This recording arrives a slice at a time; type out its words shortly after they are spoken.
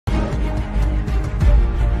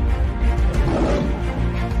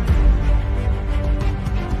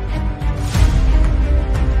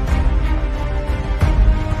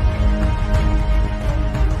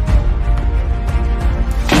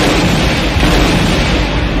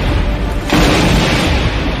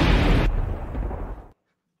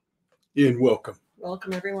and welcome.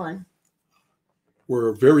 Welcome, everyone.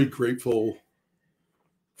 We're very grateful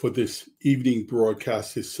for this evening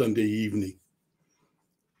broadcast this Sunday evening.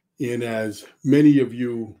 And as many of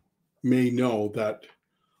you may know, that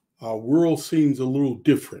our world seems a little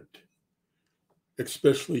different,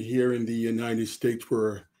 especially here in the United States.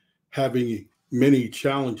 We're having many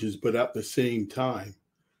challenges, but at the same time,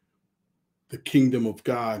 the kingdom of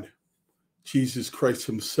God, Jesus Christ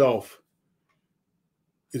himself,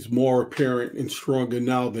 is more apparent and stronger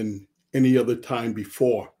now than any other time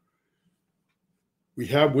before. We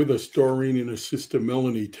have with us Doreen and her sister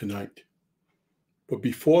Melanie tonight. But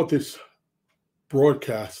before this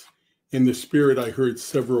broadcast, in the spirit, I heard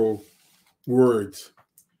several words.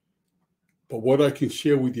 But what I can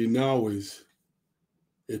share with you now is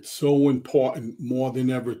it's so important more than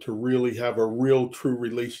ever to really have a real, true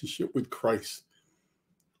relationship with Christ.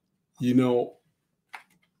 You know,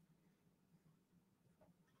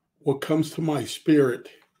 what comes to my spirit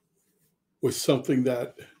was something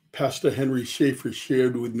that Pastor Henry Shaffer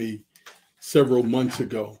shared with me several months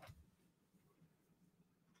ago.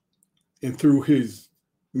 And through his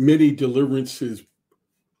many deliverances,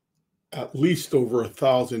 at least over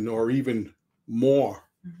 1,000 or even more,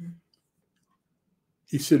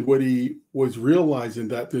 he said what he was realizing,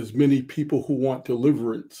 that there's many people who want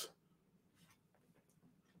deliverance,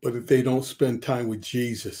 but if they don't spend time with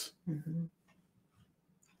Jesus.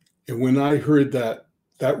 And when I heard that,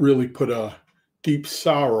 that really put a deep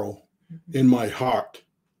sorrow in my heart,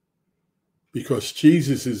 because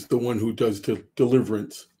Jesus is the one who does the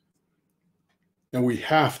deliverance. And we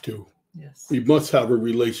have to. Yes. We must have a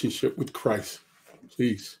relationship with Christ.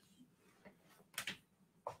 Please.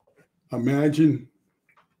 Imagine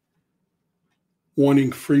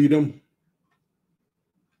wanting freedom,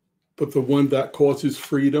 but the one that causes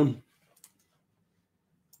freedom,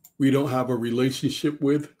 we don't have a relationship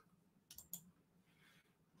with.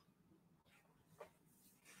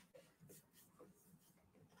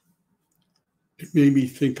 It made me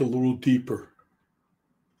think a little deeper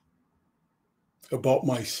about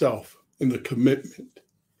myself and the commitment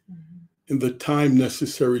and the time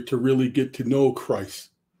necessary to really get to know Christ.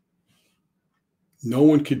 No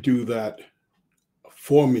one could do that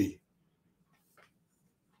for me.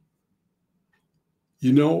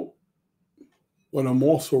 You know, what I'm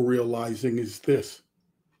also realizing is this.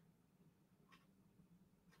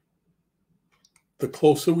 The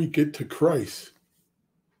closer we get to Christ,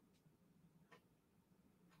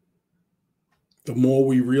 the more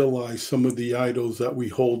we realize some of the idols that we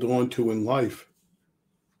hold on to in life.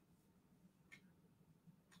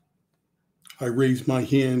 I raise my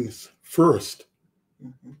hands first.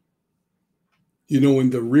 You know, in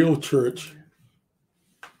the real church,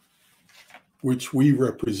 which we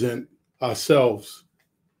represent ourselves,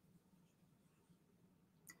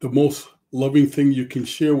 the most loving thing you can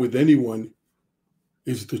share with anyone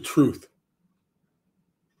is the truth.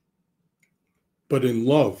 But in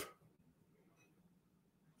love,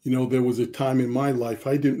 you know, there was a time in my life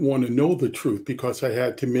I didn't want to know the truth because I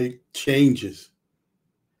had to make changes.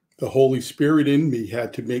 The Holy Spirit in me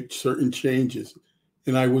had to make certain changes,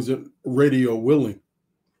 and I wasn't ready or willing.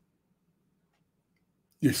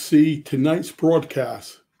 You see, tonight's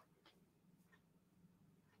broadcast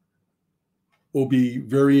will be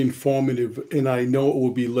very informative, and I know it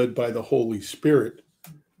will be led by the Holy Spirit.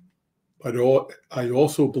 But I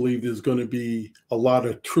also believe there's going to be a lot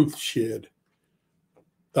of truth shared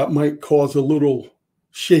that might cause a little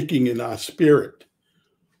shaking in our spirit.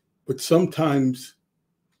 But sometimes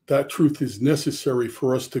that truth is necessary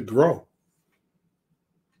for us to grow,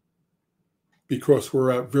 because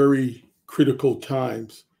we're at very critical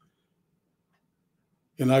times.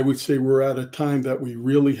 And I would say we're at a time that we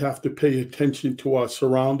really have to pay attention to our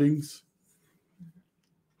surroundings,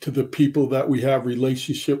 to the people that we have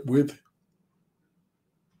relationship with.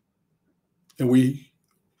 And we,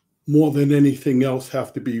 more than anything else,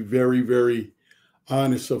 have to be very, very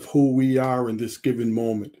honest of who we are in this given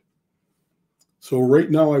moment. So right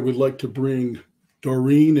now I would like to bring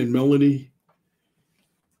Doreen and Melanie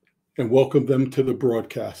and welcome them to the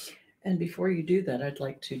broadcast. And before you do that, I'd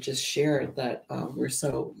like to just share that we're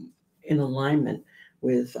so in alignment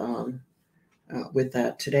with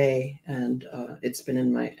that today, and it's been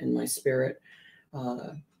in my spirit,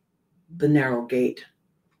 the narrow gate.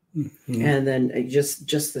 And then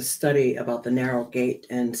just the study about the narrow gate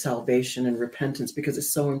and salvation and repentance, because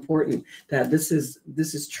it's so important that this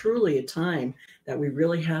is truly a time that we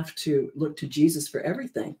really have to look to Jesus for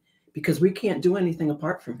everything, because we can't do anything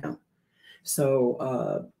apart from him.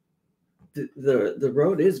 So the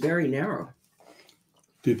road is very narrow.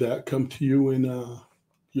 Did that come to you in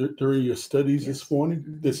during your studies this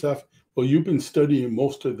morning? Well, you've been studying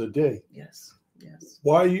most of the day. Yes, yes.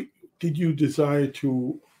 Why did you desire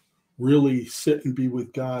to really sit and be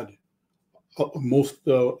with God most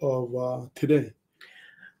of today?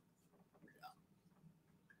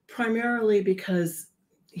 Primarily because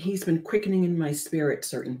he's been quickening in my spirit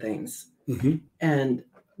certain things. Mm-hmm. And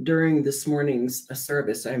during this morning's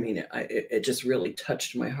service, I mean, it just really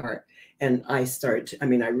touched my heart. And I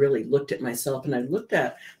really looked at myself, and I looked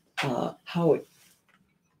at how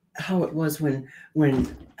it was when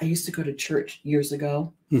I used to go to church years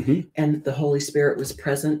ago, Mm-hmm. and the Holy Spirit was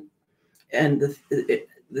present, and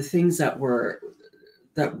the things that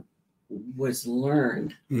was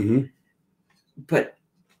learned. Mm-hmm. But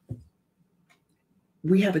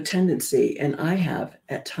we have a tendency, and I have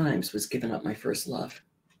at times, was giving up my first love,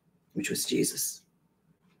 which was Jesus.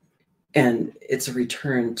 And it's a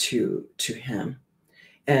return to him.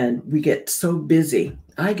 And we get so busy.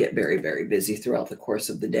 I get very, very busy throughout the course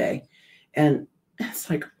of the day. And it's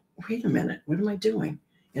like, wait a minute, what am I doing?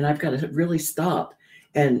 And I've got to really stop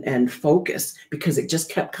and focus, because it just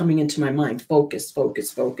kept coming into my mind. Focus,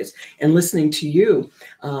 focus, focus. And listening to you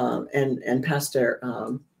and Pastor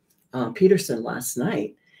Peterson last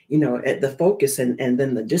night, at the focus and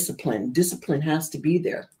then the discipline. Discipline has to be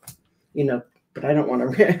there, but I don't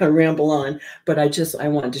want to ramble on, but I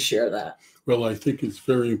wanted to share that. Well, I think it's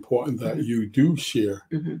very important that Mm-hmm. you do share.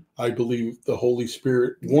 Mm-hmm. I believe the Holy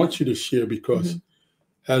Spirit wants you to share, because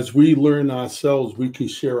as we learn ourselves, we can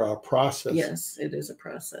share our process. Yes, it is a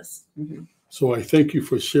process. Mm-hmm. So I thank you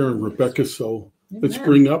for sharing, Rebecca. So let's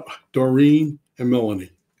bring up Doreen and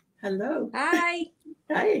Melanie. Hello. Hi.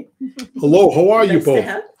 Hi. Hello. How are you Nice to both?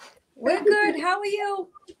 have- We're good. How are you?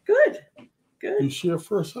 Good. You Good. share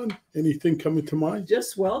first, son? Anything coming to mind?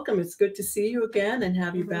 Just welcome. It's good to see you again and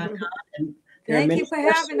have you back on. And there are Thank many you for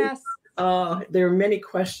having questions. us. There are many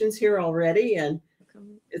questions here already, and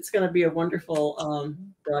it's going to be a wonderful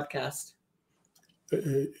broadcast.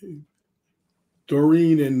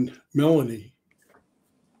 Doreen and Melanie,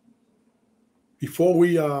 before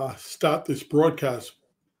we start this broadcast,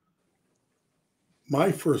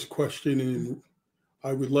 my first question, and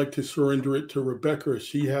I would like to surrender it to Rebecca.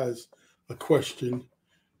 She has a question.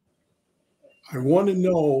 I want to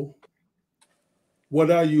know, what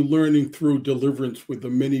are you learning through deliverance with the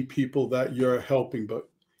many people that you're helping? But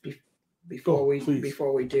Before please.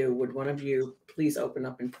 before we do, would one of you please open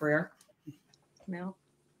up in prayer? Mel,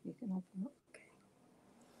 you can open up.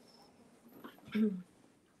 Okay.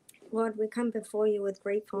 Lord, we come before you with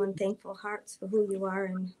grateful and thankful hearts for who you are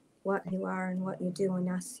and what you do in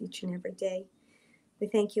us each and every day. We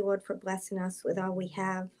thank you, Lord, for blessing us with all we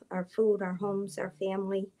have, our food, our homes, our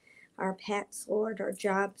family, our pets, Lord, our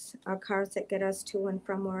jobs, our cars that get us to and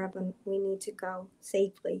from wherever we need to go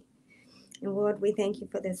safely. And Lord, we thank you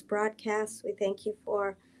for this broadcast. We thank you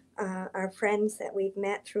for our friends that we've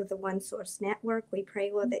met through the One Source Network. We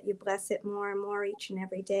pray, Lord, that you bless it more and more each and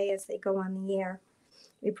every day as they go on the air.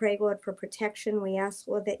 We pray, Lord, for protection. We ask,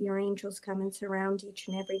 Lord, that your angels come and surround each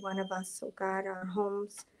and every one of us. Oh God, our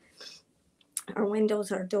homes, our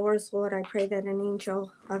windows, our doors, Lord, I pray that an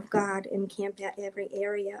angel of God encamp at every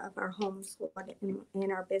area of our homes, Lord,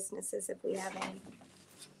 and our businesses if we have any.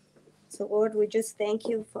 So, Lord, we just thank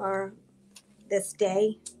you for this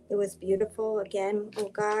day. It was beautiful again, oh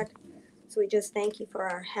God. So we just thank you for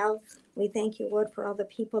our health. We thank you, Lord, for all the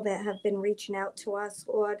people that have been reaching out to us,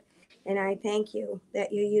 Lord. And I thank you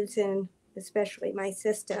that you're using, especially my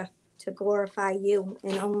sister, to glorify you,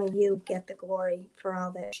 and only you get the glory for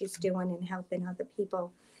all that she's doing and helping other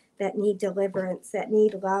people that need deliverance, that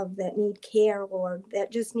need love, that need care, Lord,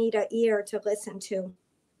 that just need an ear to listen to.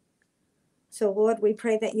 So, Lord, we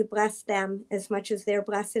pray that you bless them as much as they're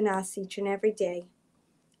blessing us each and every day.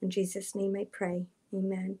 In Jesus' name I pray.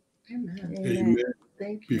 Amen. Amen. Amen.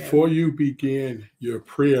 Thank you. Before you began your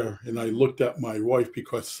prayer, and I looked at my wife,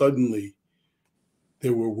 because suddenly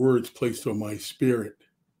there were words placed on my spirit.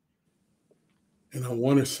 And I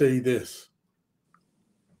want to say this.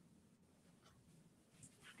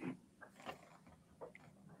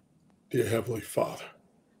 Dear Heavenly Father,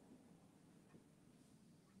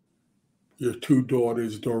 your two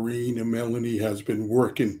daughters, Doreen and Melanie, has been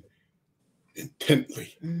working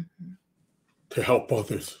intently to help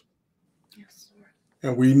others. Yes, Lord.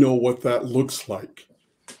 And we know what that looks like.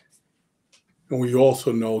 And we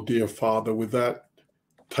also know, dear Father, with that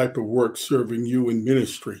type of work serving you in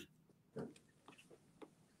ministry,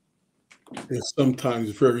 there's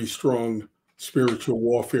sometimes very strong spiritual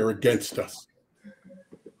warfare against us.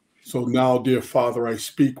 So now, dear Father, I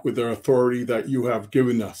speak with the authority that you have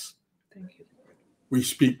given us. Thank you. We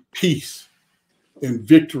speak peace and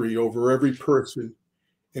victory over every person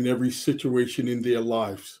in every situation in their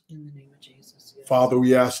lives. In the name of Jesus. Yes. Father,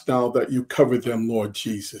 we ask now that you cover them, Lord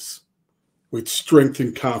Jesus, with strength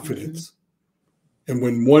and confidence. And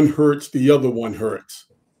when one hurts, the other one hurts.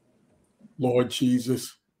 Lord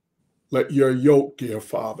Jesus, let your yoke, dear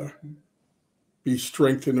Father, be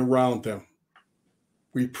strengthened around them.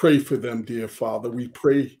 We pray for them, dear Father. We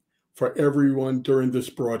pray for everyone during this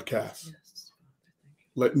broadcast. Yes.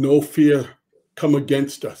 Let no fear come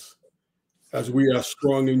against us as we are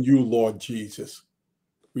strong in you, Lord Jesus.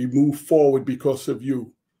 We move forward because of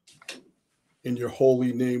you. In your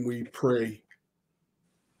holy name we pray.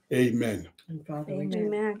 Amen. And Father,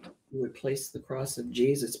 Amen. we would place the cross of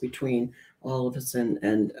Jesus between all of us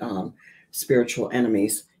and spiritual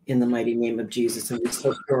enemies in the mighty name of Jesus. And we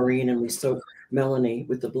soak Doreen and we soak Melanie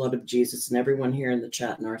with the blood of Jesus and everyone here in the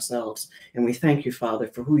chat and ourselves. And we thank you, Father,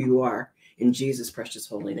 for who you are in Jesus' precious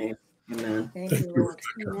holy name. Amen. Thank Thank you, you. Lord.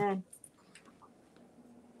 Amen.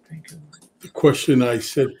 Thank you. The question I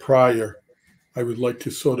said prior, I would like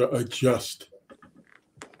to sort of adjust.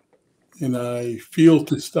 And I feel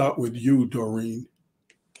to start with you, Doreen.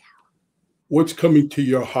 What's coming to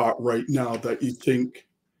your heart right now that you think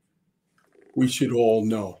we should all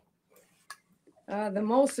know? The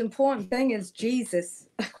most important thing is Jesus.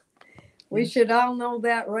 We should all know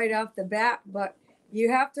that right off the bat, but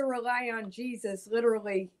you have to rely on Jesus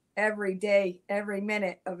literally every day, every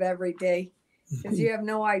minute of every day, because you have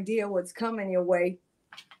no idea what's coming your way.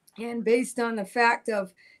 And based on the fact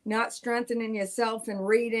of not strengthening yourself in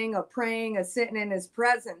reading or praying or sitting in his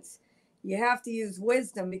presence, you have to use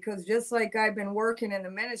wisdom, because just like I've been working in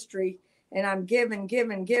the ministry and I'm giving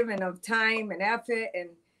of time and effort and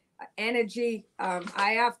energy,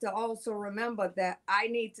 I have to also remember that I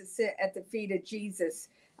need to sit at the feet of Jesus.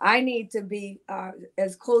 I need to be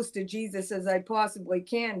as close to Jesus as I possibly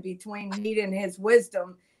can, between needing his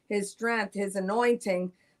wisdom, his strength, his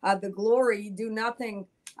anointing, the glory. You do nothing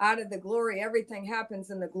out of the glory. Everything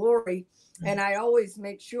happens in the glory. And I always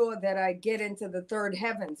make sure that I get into the third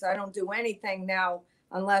heavens. I don't do anything now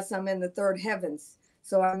unless I'm in the third heavens.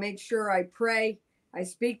 So I make sure I pray. I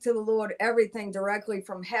speak to the Lord, everything directly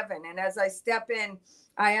from heaven. And as I step in,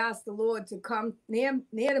 I ask the Lord to come near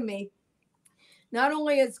to me, not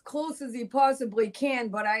only as close as he possibly can,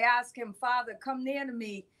 but I ask him, Father, come near to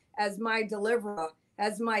me as my deliverer,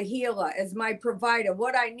 as my healer, as my provider.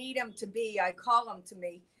 What I need him to be, I call him to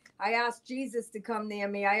me. I ask Jesus to come near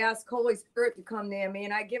me. I ask Holy Spirit to come near me,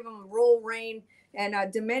 and I give him rule, reign, and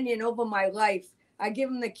dominion over my life. I give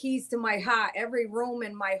him the keys to my heart, every room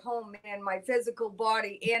in my home and my physical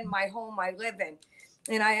body and my home I live in.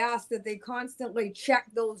 And I ask that they constantly check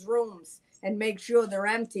those rooms and make sure they're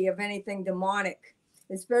empty of anything demonic,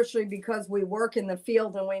 especially because we work in the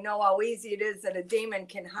field and we know how easy it is that a demon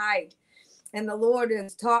can hide. And the Lord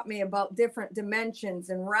has taught me about different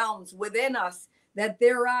dimensions and realms within us, that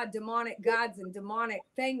there are demonic gods and demonic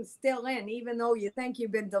things still in, even though you think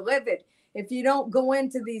you've been delivered. If you don't go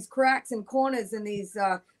into these cracks and corners and these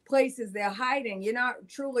places they're hiding, you're not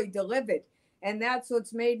truly delivered. And that's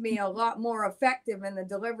what's made me a lot more effective in the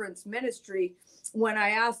deliverance ministry, when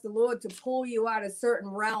I ask the Lord to pull you out of certain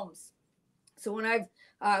realms. So when I've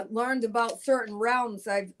learned about certain realms,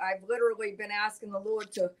 I've literally been asking the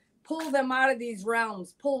Lord to pull them out of these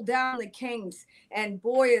realms, pull down the kings. And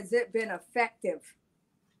boy, has it been effective.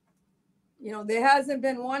 You know, there hasn't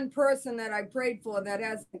been one person that I prayed for that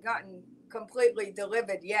hasn't gotten completely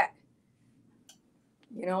delivered yet.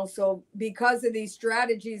 You know, so because of these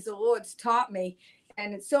strategies the Lord's taught me,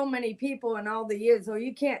 and it's so many people in all the years, oh,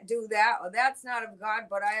 you can't do that, or that's not of God,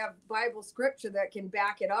 but I have Bible scripture that can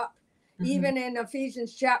back it up. Even in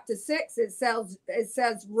Ephesians chapter 6, it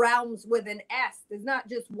says realms with an S. There's not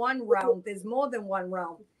just one realm. There's more than one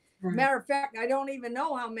realm. Right. Matter of fact, I don't even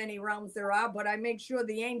know how many realms there are, but I make sure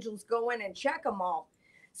the angels go in and check them all.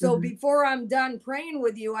 So before I'm done praying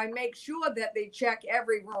with you, I make sure that they check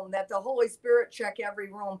every room, that the Holy Spirit check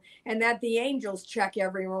every room, and that the angels check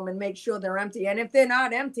every room and make sure they're empty. And if they're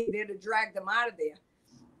not empty, they're to drag them out of there.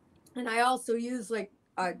 And I also use like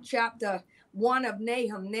chapter 1 of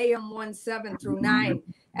Nahum 1:7-9.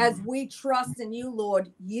 As we trust in you,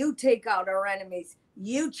 Lord, you take out our enemies.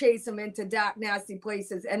 You chase them into dark, nasty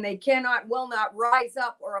places, and they will not rise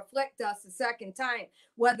up or afflict us a second time.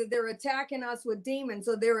 Whether they're attacking us with demons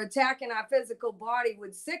or they're attacking our physical body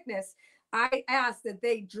with sickness, I ask that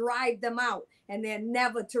they drive them out and they're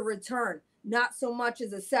never to return, not so much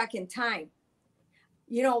as a second time.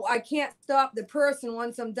 You know, I can't stop the person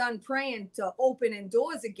once I'm done praying to open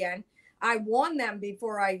doors again. I warn them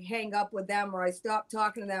before I hang up with them or I stop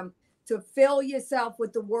talking to them to fill yourself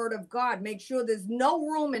with the word of God. Make sure there's no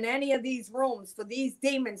room in any of these rooms for these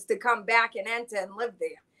demons to come back and enter and live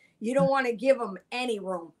there. You don't want to give them any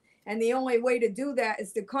room. And the only way to do that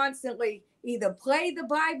is to constantly either play the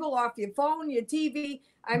Bible off your phone, your TV.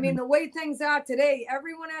 I mean, the way things are today,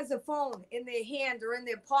 everyone has a phone in their hand or in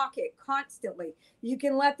their pocket constantly. You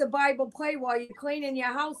can let the Bible play while you're cleaning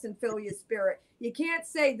your house and fill your spirit. You can't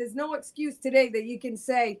say, there's no excuse today that you can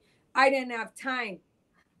say, I didn't have time.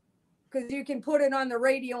 Because you can put it on the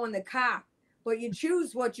radio in the car, but you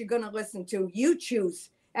choose what you're going to listen to. You choose.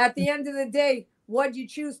 At the end of the day, what you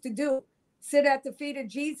choose to do? Sit at the feet of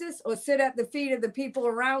Jesus or sit at the feet of the people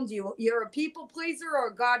around you? You're a people pleaser or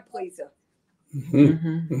a God pleaser.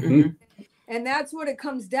 And that's what it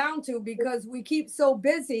comes down to, because we keep so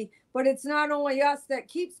busy, but it's not only us that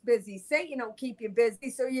keeps busy. Satan will keep you busy,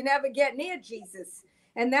 so you never get near Jesus.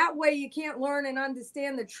 And that way you can't learn and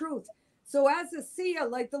understand the truth. So as a seer,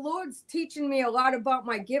 like the Lord's teaching me a lot about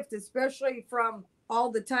my gift, especially from all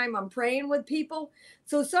the time I'm praying with people.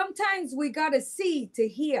 So sometimes we got to see to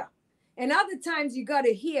hear, and other times you got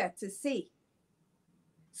to hear to see.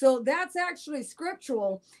 So that's actually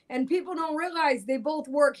scriptural, and people don't realize they both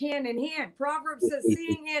work hand in hand. Proverbs says,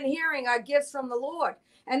 seeing and hearing are gifts from the Lord,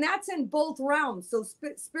 and that's in both realms. So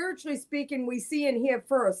spiritually speaking, we see and hear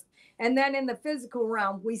first, and then in the physical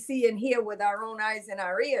realm, we see and hear with our own eyes and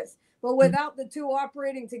our ears. But without the two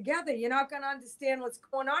operating together, you're not going to understand what's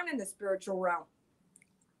going on in the spiritual realm.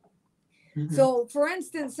 So, for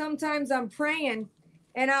instance, sometimes I'm praying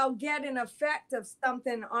and I'll get an effect of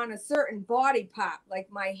something on a certain body part, like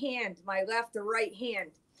my hand, my left or right hand.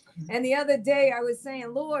 And the other day I was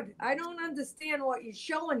saying, Lord, I don't understand what you're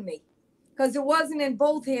showing me, because it wasn't in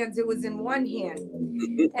both hands, it was in one hand.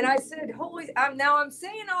 And I said, now I'm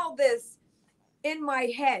saying all this in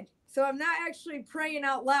my head. So I'm not actually praying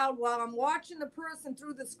out loud while I'm watching the person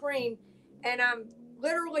through the screen, and I'm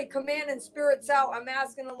literally commanding spirits out. I'm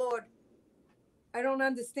asking the Lord, I don't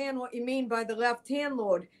understand what you mean by the left hand,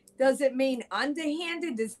 Lord. Does it mean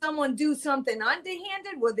underhanded? Did someone do something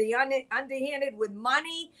underhanded? Were they underhanded with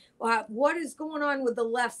money? What is going on with the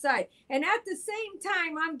left side? And at the same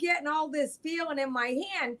time, I'm getting all this feeling in my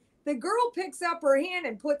hand. The girl picks up her hand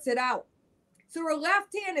and puts it out. So her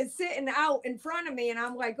left hand is sitting out in front of me, and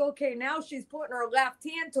I'm like, okay, now she's putting her left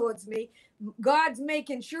hand towards me. God's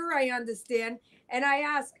making sure I understand. And I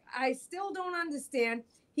ask, I still don't understand.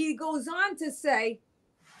 He goes on to say,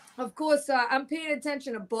 of course, I'm paying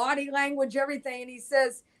attention to body language, everything. And he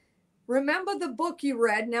says, remember the book you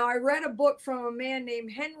read. Now, I read a book from a man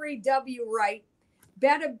named Henry W. Wright,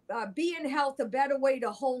 Be in Health, A Better Way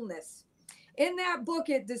to Wholeness. In that book,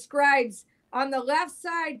 it describes on the left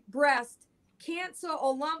side breast, cancer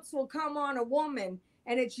or lumps will come on a woman,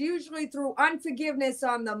 and it's usually through unforgiveness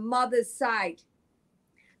on the mother's side.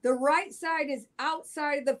 The right side is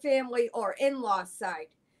outside of the family or in-law side.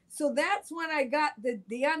 So that's when I got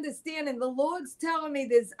the understanding. The Lord's telling me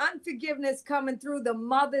there's unforgiveness coming through the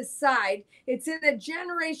mother's side. It's in a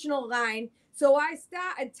generational line. So I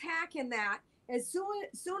start attacking that. As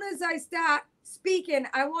soon as I start speaking,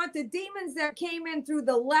 I want the demons that came in through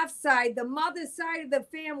the left side, the mother's side of the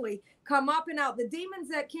family, come up and out. The demons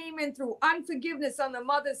that came in through unforgiveness on the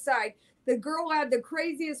mother's side, the girl had the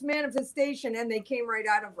craziest manifestation, and they came right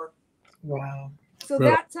out of her. Wow. So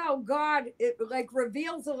that's how God,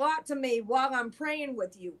 reveals a lot to me while I'm praying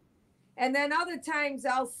with you. And then other times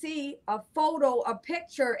I'll see a photo, a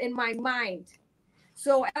picture in my mind.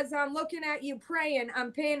 So as I'm looking at you praying,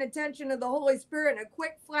 I'm paying attention to the Holy Spirit, and a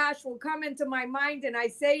quick flash will come into my mind, and I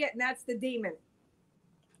say it, and that's the demon.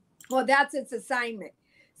 Well, that's its assignment.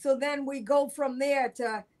 So then we go from there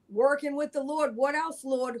to working with the Lord. What else,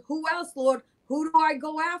 Lord? Who else, Lord? Who do I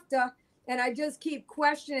go after? And I just keep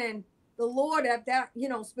questioning the Lord at that,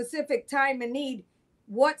 specific time and need.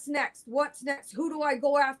 What's next? What's next? Who do I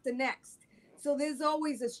go after next? So there's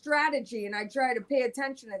always a strategy, and I try to pay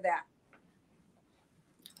attention to that.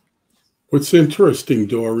 What's interesting,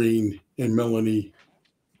 Doreen and Melanie,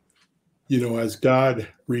 as God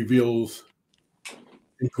reveals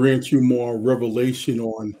and grants you more revelation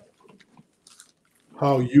on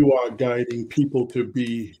how you are guiding people to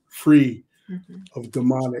be free of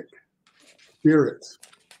demonic spirits.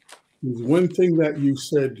 There's one thing that you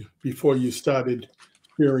said before you started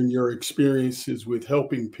sharing your experiences with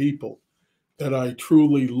helping people that I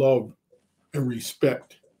truly love and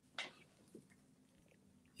respect.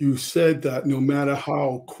 You said that no matter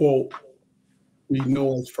how, quote, we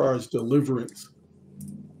know as far as deliverance,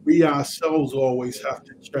 we ourselves always have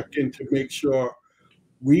to check in to make sure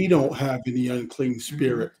we don't have any unclean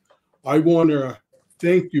spirit. I want to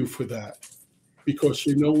thank you for that, because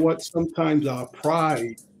you know what? Sometimes our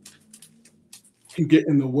pride can get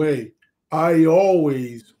in the way. I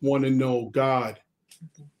always want to know, God,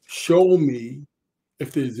 show me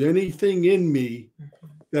if there's anything in me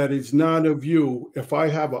that is not of you, if I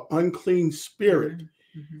have an unclean spirit,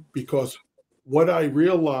 because what I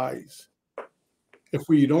realize, if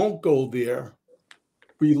we don't go there,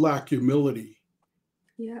 we lack humility.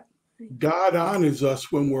 Yeah. God honors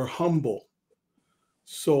us when we're humble.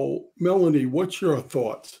 So, Melanie, what's your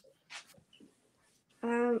thoughts?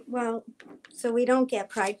 Well, so we don't get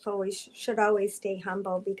prideful. We should always stay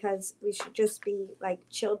humble, because we should just be like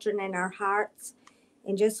children in our hearts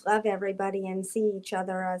and just love everybody and see each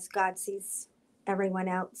other as God sees everyone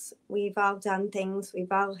else. We've all done things.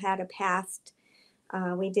 We've all had a past.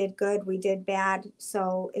 We did good, we did bad.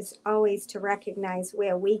 So it's always to recognize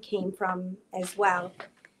where we came from as well,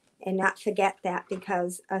 and not forget that,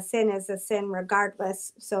 because a sin is a sin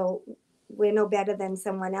regardless. So we're no better than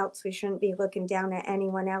someone else. We shouldn't be looking down at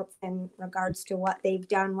anyone else in regards to what they've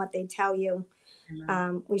done, what they tell you.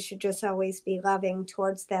 We should just always be loving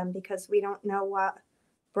towards them, because we don't know what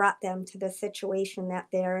brought them to the situation that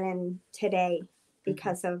they're in today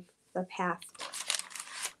because of the past.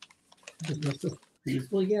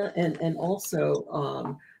 Well, yeah, and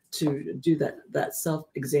also to do that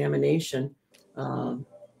self-examination,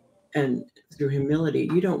 and through humility.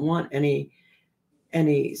 You don't want any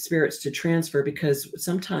spirits to transfer, because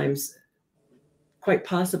sometimes, quite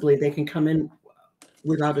possibly, they can come in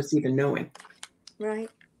without us even knowing. Right.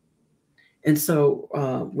 And so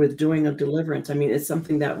with doing a deliverance, I mean, it's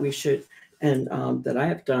something that we should, and that I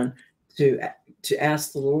have done, to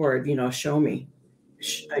ask the Lord, show me,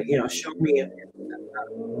 show me, to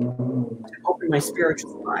open my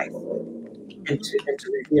spiritual life, and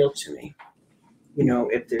to reveal to me,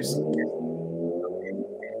 if there's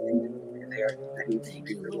there that needs to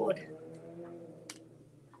be removed.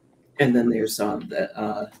 And then there's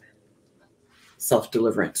the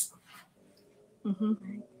self-deliverance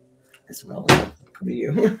as well. For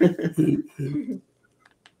you.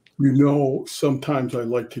 Sometimes I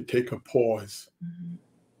like to take a pause,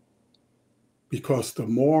 because the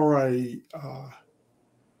more I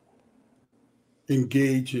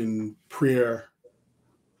engage in prayer,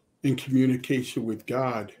 in communication with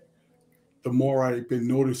God, the more I've been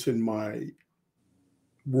noticing my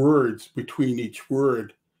words between each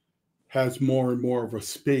word has more and more of a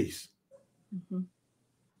space.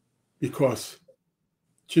 Because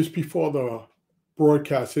just before the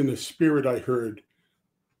broadcast, in the spirit, I heard,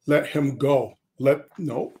 let him go. Let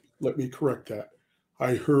me correct that.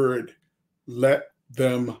 I heard, let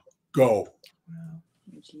them go.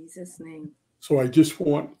 In Jesus' name. So I just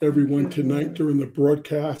want everyone tonight during the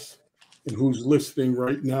broadcast, and who's listening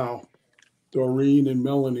right now, Doreen and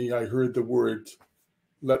Melanie, I heard the words,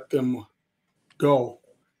 let them go.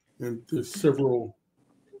 And there's several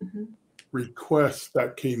requests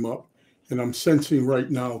that came up. And I'm sensing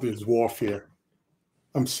right now there's warfare.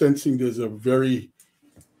 I'm sensing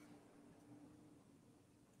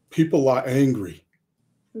people are angry.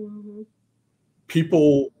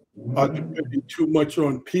 People are depending too much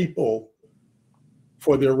on people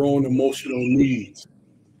for their own emotional needs.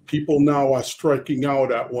 People now are striking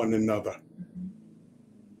out at one another.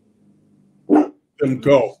 Let them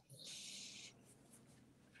go.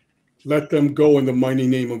 Let them go in the mighty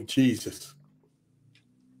name of Jesus.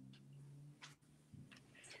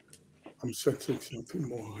 I'm sensing something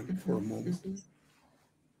more for a moment.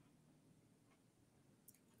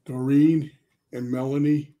 Doreen and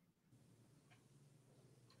Melanie,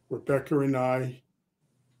 Rebecca and I,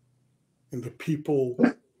 and the people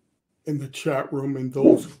in the chat room, and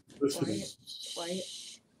those listening. Quiet.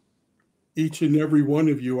 Each and every one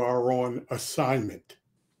of you are on assignment.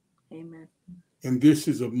 Amen. And this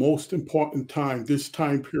is a most important time. This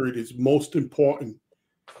time period is most important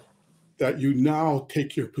that you now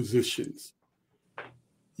take your positions.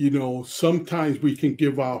 Sometimes we can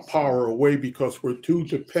give our power away because we're too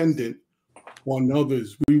dependent on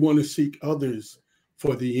others. We want to seek others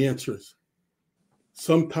for the answers.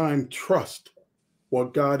 Sometimes trust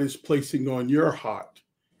what God is placing on your heart.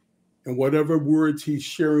 And whatever words he's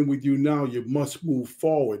sharing with you now, you must move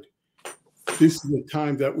forward. This is the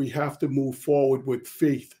time that we have to move forward with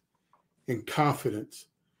faith and confidence.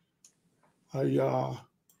 I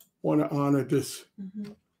want to honor this.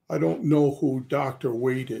 I don't know who Dr.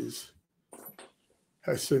 Wade is,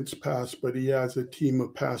 has since passed, but he has a team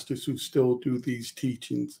of pastors who still do these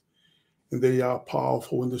teachings, and they are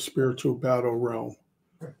powerful in the spiritual battle realm.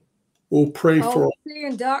 We'll pray for.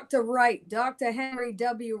 Seeing Dr. Wright, Dr. Henry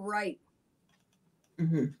W. Wright.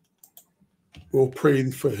 We'll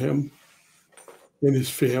pray for him and his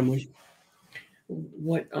family.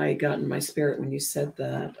 What I got in my spirit when you said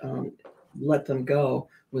that, let them go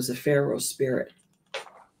was a Pharaoh spirit.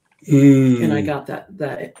 Mm. And I got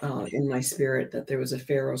that in my spirit, that there was a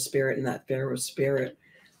Pharaoh spirit, and that Pharaoh spirit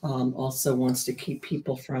also wants to keep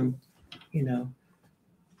people from,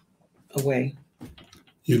 away.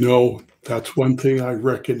 That's one thing I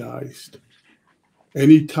recognized.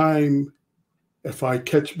 Anytime if I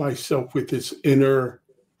catch myself with this inner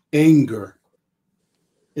anger,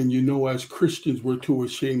 and as Christians, we're too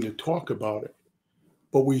ashamed to talk about it,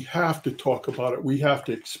 but we have to talk about it. We have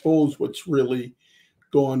to expose what's really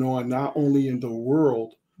going on, not only in the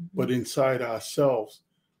world, but inside ourselves.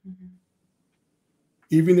 Mm-hmm.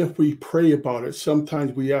 Even if we pray about it,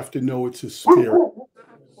 sometimes we have to know it's a spirit.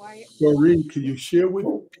 Doreen, can you share with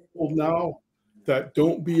people now that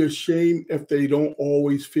don't be ashamed if they don't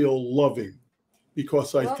always feel loving?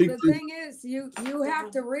 Because I think the thing is, you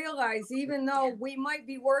have to realize, even though we might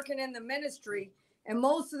be working in the ministry, and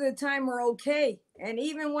most of the time we're okay, and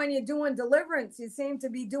even when you're doing deliverance, you seem to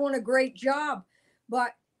be doing a great job,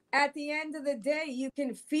 but at the end of the day, you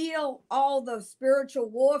can feel all the spiritual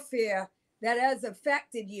warfare that has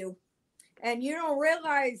affected you, and you don't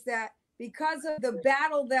realize that because of the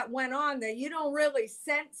battle that went on, that you don't really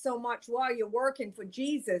sense so much while you're working for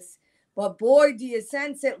Jesus, but boy, do you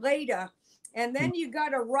sense it later. And then you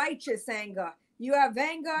got a righteous anger. You have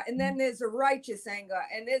anger, and then there's a righteous anger,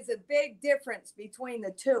 and there's a big difference between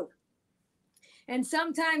the two. And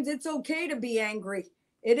sometimes it's okay to be angry.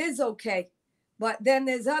 It is okay. But then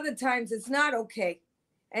there's other times it's not okay.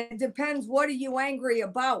 And it depends, what are you angry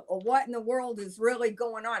about, or what in the world is really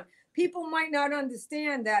going on? People might not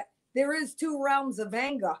understand that there is two realms of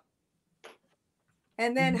anger.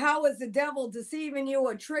 And then how is the devil deceiving you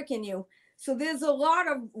or tricking you? So there's a lot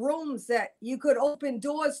of rooms that you could open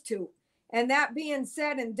doors to. And that being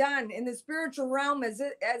said and done, in the spiritual realm as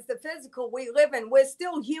the physical we live in, we're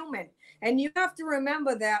still human. And you have to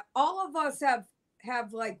remember that all of us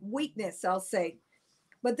have like weakness, I'll say.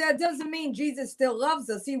 But that doesn't mean Jesus still loves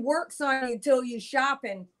us. He works on you till you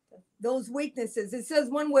sharpen those weaknesses. It says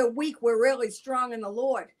when we're weak, we're really strong in the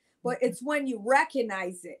Lord. But it's when you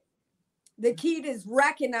recognize it. The key is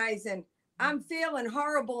recognizing, I'm feeling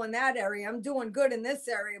horrible in that area. I'm doing good in this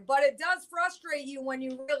area. But it does frustrate you when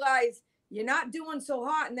you realize you're not doing so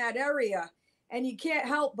hot in that area, and you can't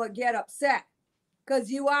help but get upset because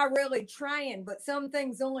you are really trying. But some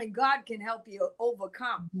things only God can help you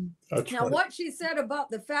overcome. That's now, right. What she said about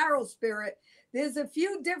the Pharaoh spirit, there's a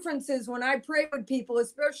few differences when I pray with people,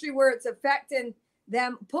 especially where it's affecting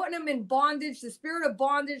them, putting them in bondage, the spirit of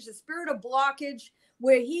bondage, the spirit of blockage,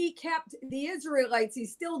 where he kept the Israelites.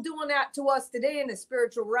 He's still doing that to us today in the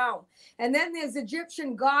spiritual realm. And then there's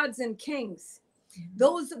Egyptian gods and kings.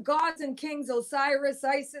 Those gods and kings, Osiris,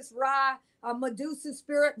 Isis, Ra, Medusa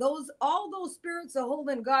spirit, all those spirits are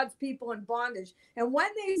holding God's people in bondage. And when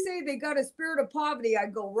they say they got a spirit of poverty, I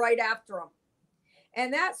go right after them.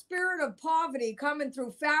 And that spirit of poverty coming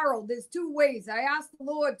through Pharaoh, there's two ways. I asked the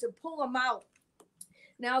Lord to pull them out.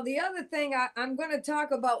 Now, the other thing, I'm going to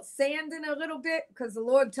talk about sanding a little bit, because the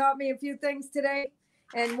Lord taught me a few things today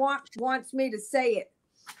and wants me to say it.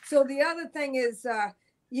 So the other thing is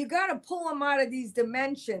you got to pull them out of these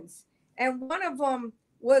dimensions. And one of them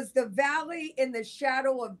was the valley in the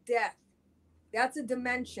shadow of death. That's a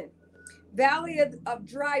dimension. Valley of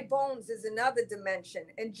dry bones is another dimension.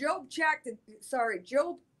 And Job chapter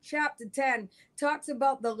 10 talks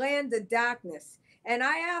about the land of darkness. And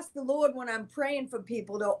I ask the Lord when I'm praying for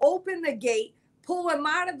people to open the gate, pull him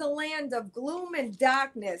out of the land of gloom and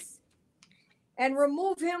darkness, and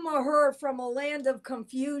remove him or her from a land of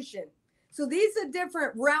confusion. So these are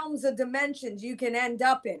different realms of dimensions you can end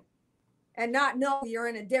up in and not know you're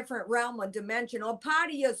in a different realm or dimension, or part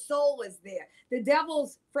of your soul is there. The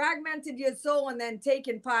devil's fragmented your soul and then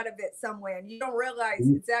taken part of it somewhere, and you don't realize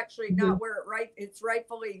it's actually not where it's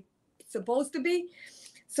rightfully supposed to be.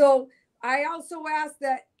 So I also ask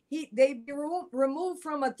that they be removed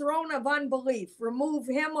from a throne of unbelief. Remove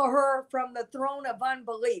him or her from the throne of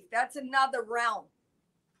unbelief. That's another realm.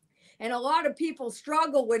 And a lot of people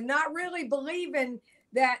struggle with not really believing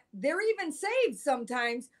that they're even saved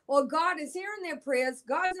sometimes, or God is hearing their prayers.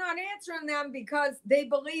 God's not answering them because they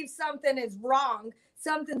believe something is wrong.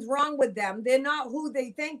 Something's wrong with them. They're not who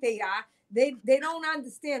they think they are. They don't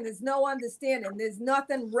understand. There's no understanding. There's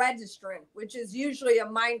nothing registering, which is usually a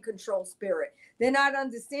mind control spirit. They're not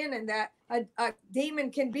understanding that a demon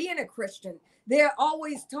can be in a Christian. They're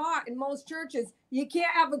always taught in most churches, you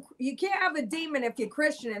can't have a demon if you're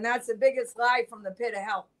Christian, and that's the biggest lie from the pit of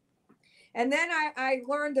hell. And then I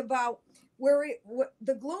learned about where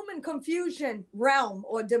the gloom and confusion realm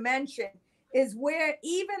or dimension is where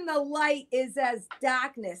even the light is as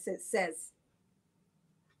darkness, it says.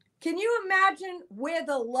 Can you imagine where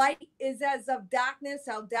the light is as of darkness,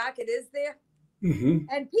 how dark it is there? Mm-hmm.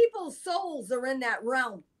 And people's souls are in that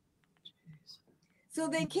realm. So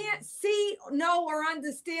they can't see, know, or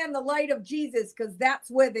understand the light of Jesus because that's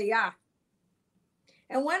where they are.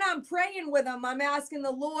 And when I'm praying with them, I'm asking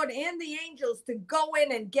the Lord and the angels to go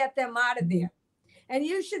in and get them out of there. And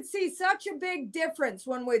you should see such a big difference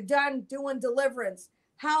when we're done doing deliverance,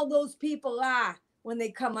 how those people are when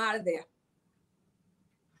they come out of there.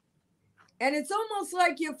 And it's almost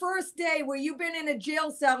like your first day where you've been in a jail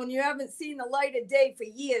cell and you haven't seen the light of day for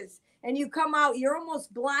years. And you come out, you're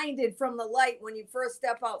almost blinded from the light when you first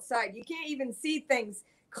step outside. You can't even see things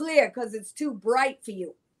clear because it's too bright for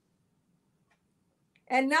you.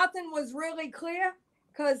 And nothing was really clear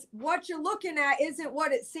because what you're looking at isn't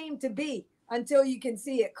what it seemed to be until you can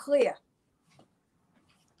see it clear.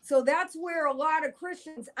 So that's where a lot of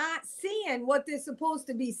Christians aren't seeing what they're supposed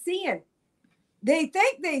to be seeing. They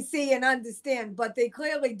think they see and understand, but they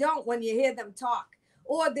clearly don't when you hear them talk.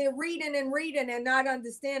 Or they're reading and not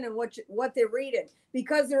understanding what they're reading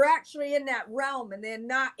because they're actually in that realm and they're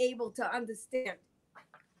not able to understand.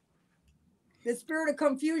 The spirit of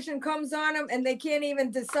confusion comes on them and they can't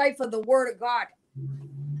even decipher the word of God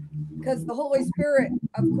because the Holy Spirit,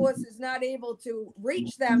 of course, is not able to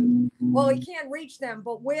reach them. Well, he can't reach them,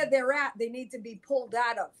 but where they're at, they need to be pulled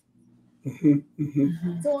out of. Mm-hmm.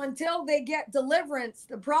 Mm-hmm. So until they get deliverance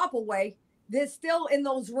the proper way, they're still in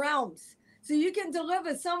those realms. So you can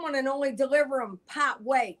deliver someone and only deliver them part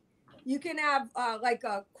way. You can have like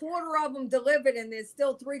a quarter of them delivered and there's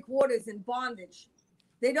still 3/4 in bondage.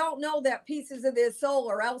 They don't know that pieces of their soul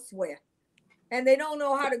are elsewhere. And they don't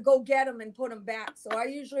know how to go get them and put them back. So I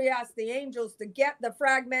usually ask the angels to get the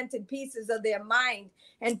fragmented pieces of their mind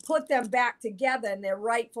and put them back together in their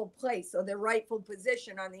rightful place or their rightful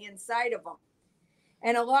position on the inside of them.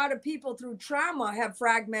 And a lot of people through trauma have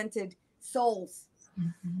fragmented souls.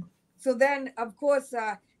 Mm-hmm. So then, of course,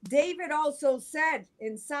 David also said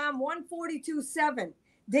in Psalm 142:7,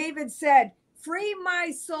 David said, "Free my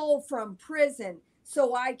soul from prison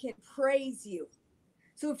so I can praise you."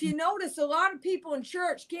 So if you notice, a lot of people in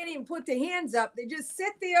church can't even put their hands up. They just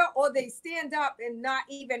sit there or they stand up and not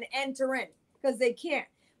even enter in because they can't.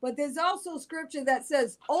 But there's also scripture that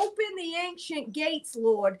says, "Open the ancient gates,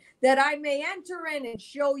 Lord, that I may enter in and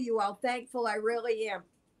show you how thankful I really am."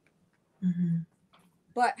 Mm-hmm.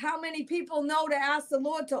 But how many people know to ask the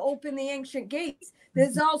Lord to open the ancient gates?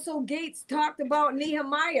 There's also gates talked about in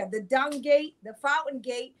Nehemiah, the dung gate, the fountain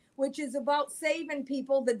gate, which is about saving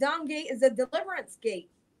people. The dung gate is a deliverance gate.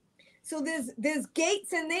 So there's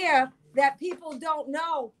gates in there that people don't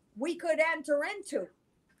know we could enter into.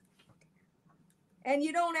 And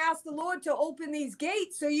you don't ask the Lord to open these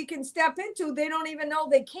gates so you can step into. They don't even know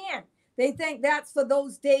they can. They think that's for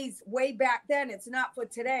those days way back then. It's not for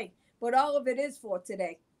today. But all of it is for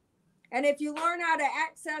today. And if you learn how to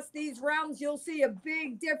access these realms, you'll see a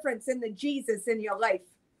big difference in the Jesus in your life.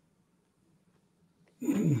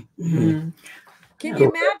 Mm-hmm. Can you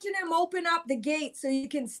imagine him open up the gate so you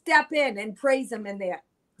can step in and praise him in there?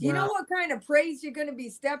 Do you know what kind of praise you're going to be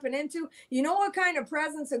stepping into? You know what kind of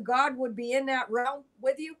presence of God would be in that realm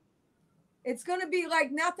with you? It's going to be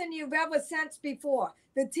like nothing you've ever sensed before.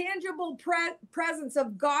 The tangible presence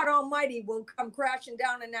of God Almighty will come crashing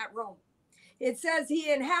down in that room. It says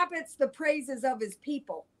he inhabits the praises of his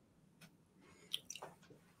people.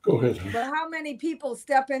 Go ahead. But how many people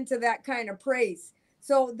step into that kind of praise?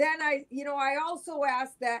 So then I also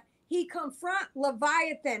asked that he confront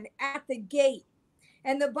Leviathan at the gate.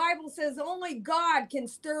 And the Bible says only God can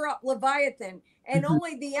stir up Leviathan, and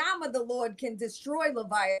only the arm of the Lord can destroy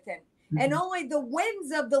Leviathan. And only the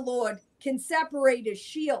winds of the Lord can separate his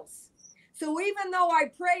shields. So even though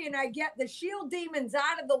I pray and I get the shield demons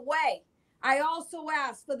out of the way, I also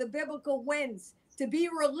ask for the biblical winds to be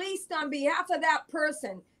released on behalf of that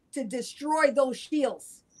person to destroy those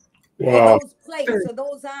shields. Wow. Or those plates or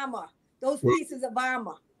those armor, those pieces of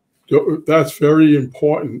armor. That's very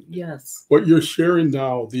important. Yes. What you're sharing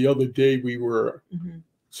now, the other day we were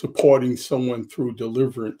supporting someone through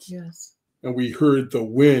deliverance. Yes. And we heard the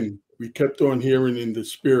wind. We kept on hearing in the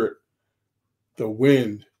spirit, the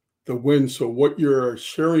wind, the wind. So what you're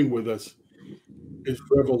sharing with us is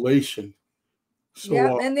revelation. So,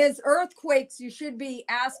 yeah, and there's earthquakes you should be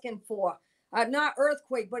asking for. Not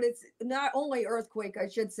earthquake, but it's not only earthquake, I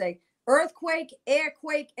should say. Earthquake,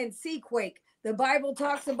 airquake, and seaquake. The Bible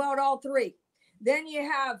talks about all three. Then you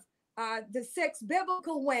have the 6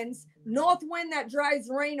 biblical winds, north wind that drives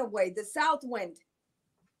rain away, the south wind,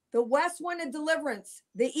 the west wind of deliverance,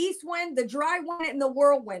 the east wind, the dry wind, and the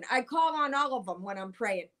whirlwind. I call on all of them when I'm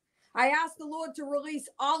praying. I ask the Lord to release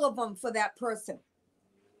all of them for that person.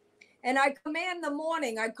 And I command the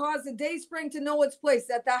morning, I cause the day spring to know its place,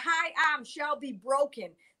 that the high arm shall be broken,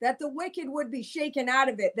 that the wicked would be shaken out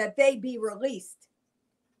of it, that they be released.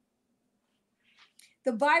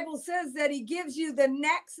 The Bible says that he gives you the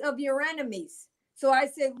necks of your enemies. So I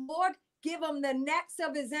said, Lord, give him the necks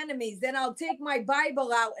of his enemies. Then I'll take my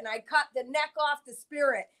Bible out and I cut the neck off the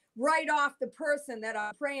spirit, right off the person that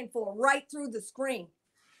I'm praying for, right through the screen.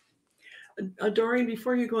 Doreen,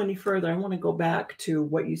 before you go any further, I want to go back to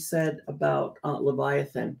what you said about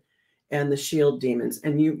Leviathan and the shield demons.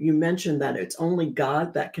 And you mentioned that it's only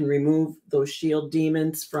God that can remove those shield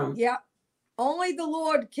demons from. Yeah. Only the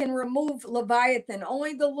Lord can remove Leviathan.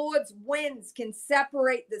 Only the Lord's winds can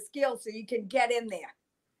separate the scales so you can get in there.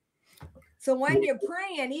 So when you're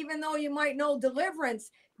praying, even though you might know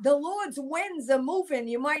deliverance, the Lord's winds are moving.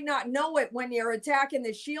 You might not know it when you're attacking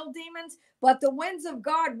the shield demons, but the winds of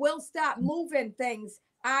God will stop moving things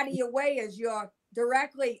out of your way as you're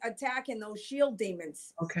directly attacking those shield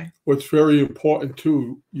demons. Okay. What's very important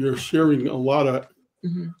too, you're sharing a lot of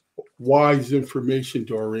wise information,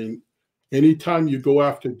 Doreen. Anytime you go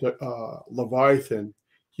after the Leviathan,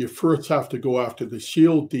 you first have to go after the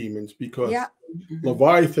shield demons, because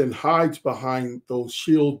Leviathan hides behind those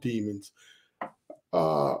shield demons.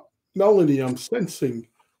 Melanie, I'm sensing,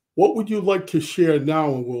 what would you like to share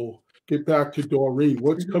now? And we'll get back to Doreen.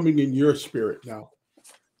 What's coming in your spirit now?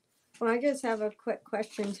 Well, I just have a quick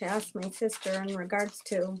question to ask my sister in regards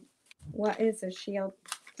to what is a shield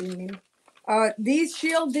demon? These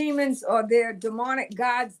shield demons are their demonic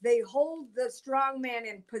gods. They hold the strong man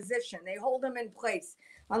in position. They hold him in place.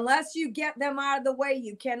 Unless you get them out of the way,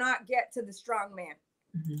 you cannot get to the strong man.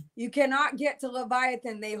 You cannot get to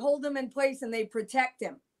Leviathan. They hold him in place and they protect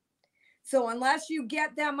him. So unless you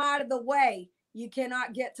get them out of the way, you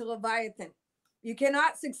cannot get to Leviathan. You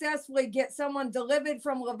cannot successfully get someone delivered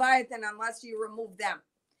from Leviathan unless you remove them.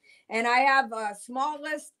 And I have a small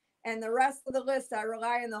list, and the rest of the list, I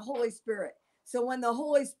rely on the Holy Spirit. So when the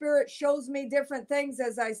Holy Spirit shows me different things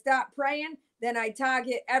as I stop praying, then I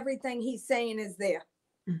target everything he's saying is there.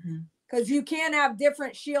 Because you can have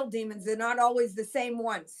different shield demons. They're not always the same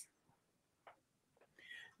ones.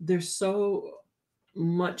 There's so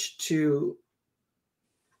much to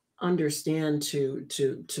understand, to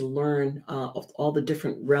learn of all the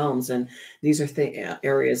different realms, and these are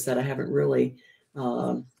areas that I haven't really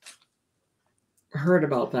heard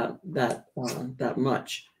about that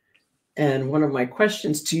much. And one of my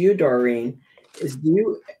questions to you, Doreen, is: do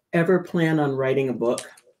you ever plan on writing a book?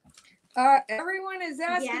 Everyone is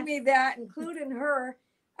asking me that, including her.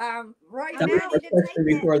 Right that now, was my question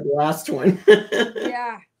before the last one.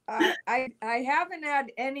 Yeah. I haven't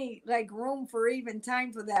had any room for even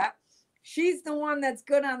time for that. She's the one that's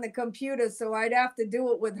good on the computer, so I'd have to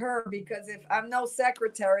do it with her, because if I'm no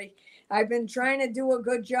secretary, I've been trying to do a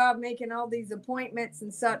good job making all these appointments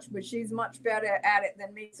and such, but she's much better at it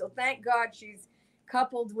than me. So thank God she's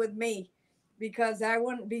coupled with me, because I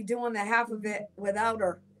wouldn't be doing the half of it without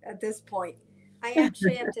her at this point. I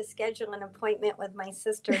actually have to schedule an appointment with my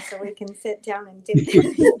sister so we can sit down and do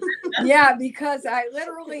this. Yeah, because I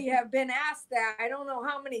literally have been asked that I don't know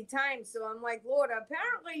how many times. So I'm like, Lord,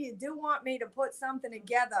 apparently you do want me to put something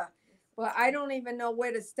together, but I don't even know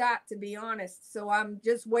where to start, to be honest. So I'm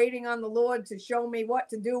just waiting on the Lord to show me what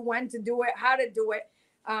to do, when to do it, how to do it.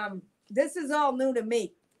 This is all new to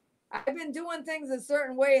me. I've been doing things a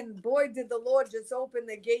certain way, and boy, did the Lord just open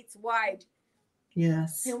the gates wide.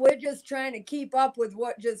 Yes. And we're just trying to keep up with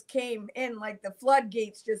what just came in, like the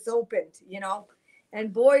floodgates just opened,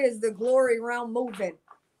 and boy, is the glory realm moving.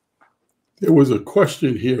 There was a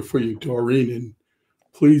question here for you, Doreen, and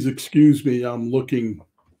please excuse me, I'm looking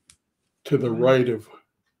to the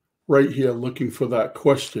right here, looking for that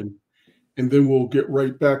question, and then we'll get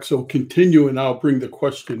right back. So continue, and I'll bring the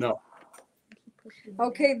question up.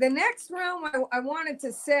 Okay, the next realm I wanted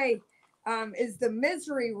to say is the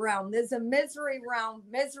misery realm. There's a misery realm.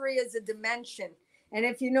 Misery is a dimension. And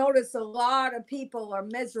if you notice, a lot of people are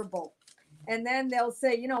miserable. And then they'll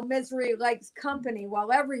say, misery likes company.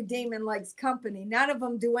 Well, every demon likes company. None of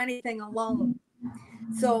them do anything alone.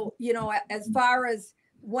 So, as far as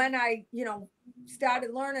when I,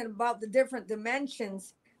 started learning about the different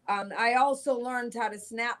dimensions, I also learned how to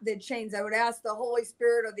snap their chains. I would ask the Holy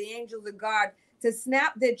Spirit or the angels of God to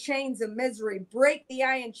snap their chains of misery, break the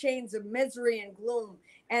iron chains of misery and gloom,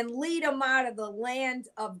 and lead them out of the land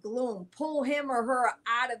of gloom. Pull him or her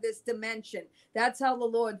out of this dimension. That's how the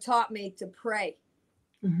Lord taught me to pray.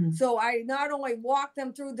 So I not only walk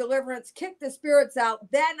them through deliverance, kick the spirits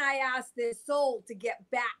out, then I ask their soul to get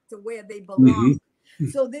back to where they belong.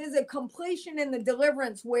 So there's a completion in the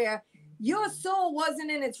deliverance where your soul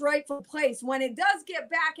wasn't in its rightful place. When it does get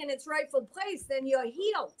back in its rightful place, then you're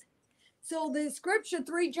healed. So the scripture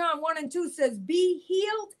 3 John 1 and 2 says, be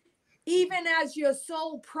healed even as your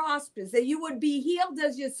soul prospers, that you would be healed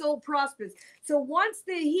as your soul prospers. So once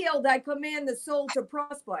they're healed, I command the soul to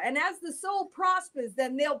prosper. And as the soul prospers,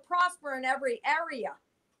 then they'll prosper in every area.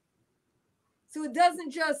 So it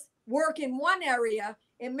doesn't just work in one area.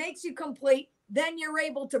 It makes you complete. Then you're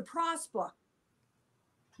able to prosper.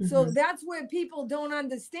 So that's where people don't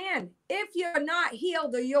understand. If you're not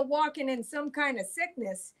healed or you're walking in some kind of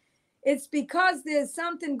sickness, it's because there's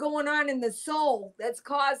something going on in the soul that's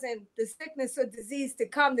causing the sickness or disease to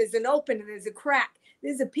come. There's an opening, there's a crack,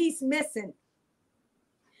 there's a piece missing.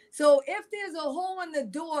 So if there's a hole in the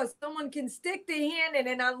door, someone can stick their hand in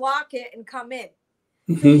and unlock it and come in.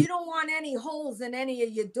 So you don't want any holes in any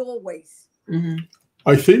of your doorways.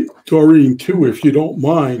 I think, Doreen, too, if you don't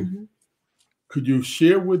mind, could you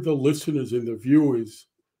share with the listeners and the viewers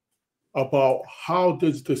about how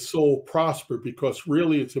does the soul prosper? Because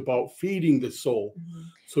really it's about feeding the soul.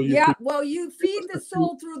 So you well, you feed the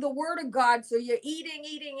soul through the word of God. So you're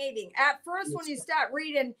eating. At first, when you start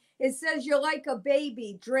reading, it says you're like a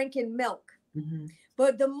baby drinking milk.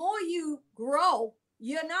 But the more you grow,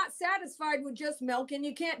 you're not satisfied with just milk, and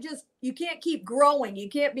you can't keep growing. You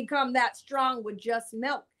can't become that strong with just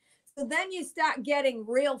milk. So then you start getting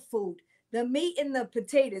real food, the meat and the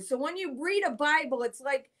potatoes. So when you read a Bible, it's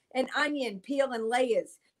like an onion peeling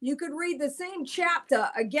layers. You could read the same chapter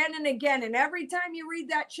again and again. And every time you read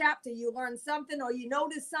that chapter, you learn something, or you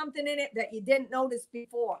notice something in it that you didn't notice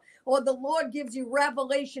before. Or the Lord gives you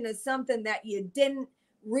revelation of something that you didn't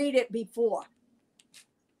read it before.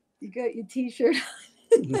 You got your t-shirt.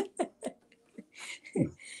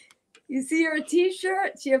 You see your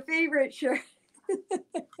t-shirt? It's your favorite shirt.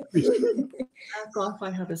 Back off,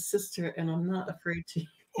 I have a sister and I'm not afraid to.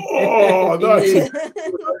 Oh, that's I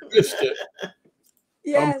missed it.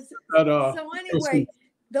 Yes. So anyway,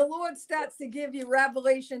 the Lord starts to give you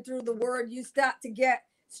revelation through the word. You start to get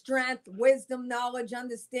strength, wisdom, knowledge,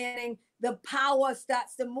 understanding. The power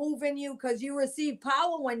starts to move in you because you receive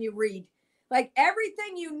power when you read. Like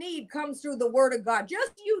everything you need comes through the word of God.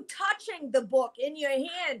 Just you touching the book in your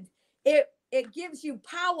hand, it gives you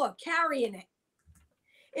power carrying it.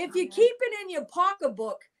 If you keep it in your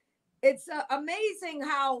pocketbook, it's amazing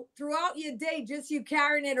how throughout your day, just you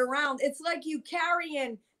carrying it around, it's like you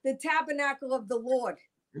carrying the tabernacle of the Lord.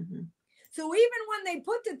 So even when they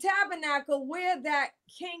put the tabernacle where that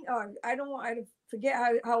king, I don't want to forget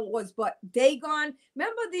how it was, but Dagon,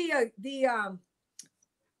 remember the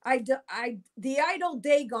idol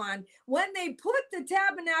Dagon, when they put the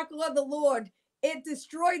tabernacle of the Lord, it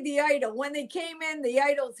destroyed the idol. When they came in, the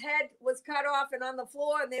idol's head was cut off and on the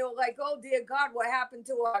floor, and they were like, oh, dear God, what happened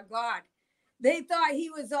to our God? They thought he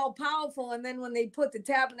was all powerful, and then when they put the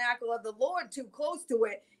tabernacle of the Lord too close to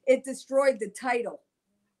it, it destroyed the the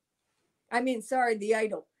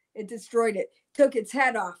idol. It destroyed it, took its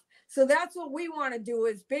head off. So that's what we want to do,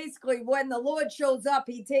 is basically when the Lord shows up,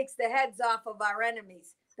 he takes the heads off of our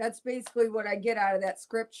enemies. That's basically what I get out of that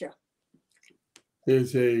scripture.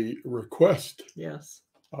 There's a request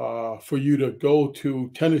for you to go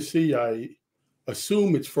to Tennessee. I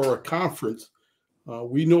assume it's for a conference.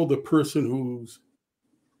 We know the person who's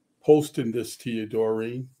posting this to you,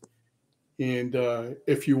 Doreen. And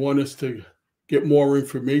if you want us to get more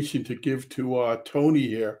information to give to Tony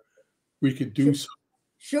here, we could do so.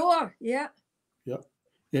 Sure, yeah.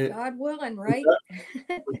 And God willing, right?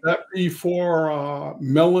 Would that be for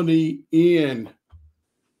Melanie and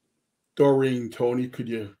Doreen? Tony, could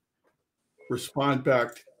you respond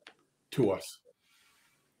back to us?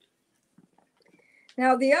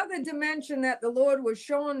 Now, the other dimension that the Lord was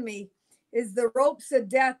showing me is the ropes of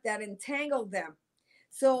death that entangled them.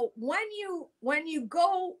 So when you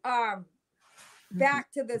go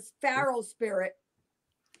back to this Pharaoh spirit,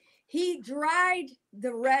 he dried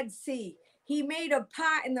the Red Sea. He made a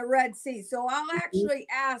pot in the Red Sea. So I'll actually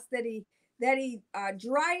ask that he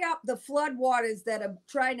dry up the flood waters that are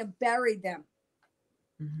trying to bury them.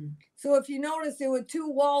 So if you notice, there were two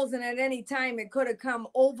walls, and at any time it could have come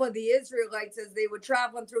over the Israelites as they were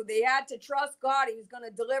traveling through. They had to trust God. He was going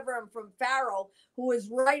to deliver them from Pharaoh, who was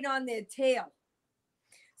right on their tail.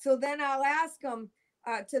 So then I'll ask them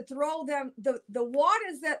to throw them, the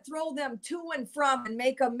waters that throw them to and from and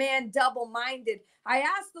make a man double-minded. I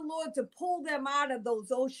ask the Lord to pull them out of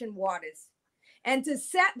those ocean waters and to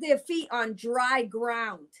set their feet on dry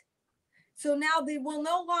ground. So now they will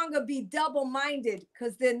no longer be double-minded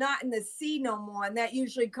because they're not in the sea no more. And that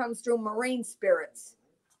usually comes through marine spirits,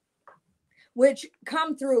 which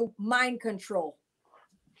come through mind control.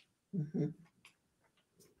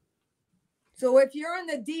 So if you're in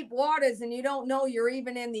the deep waters and you don't know you're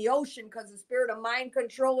even in the ocean because the spirit of mind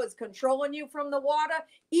control is controlling you from the water,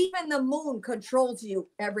 even the moon controls you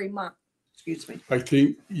every month. Excuse me. I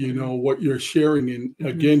think, what you're sharing, and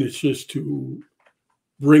again, it's just to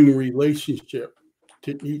bring relationship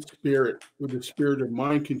to each spirit with the spirit of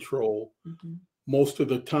mind control. Most of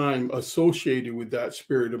the time associated with that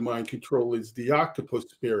spirit of mind control is the octopus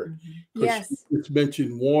spirit. Yes. It's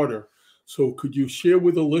mentioned water. So could you share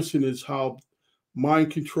with the listeners how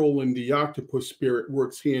mind control and the octopus spirit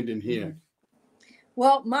works hand in hand?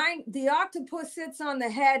 Well, the octopus sits on the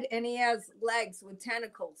head and he has legs with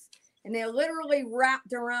tentacles, and they're literally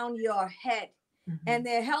wrapped around your head, and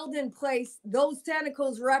they're held in place. Those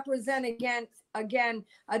tentacles represent again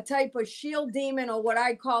a type of shield demon, or what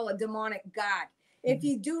I call a demonic god. If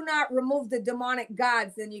you do not remove the demonic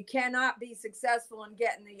gods, then you cannot be successful in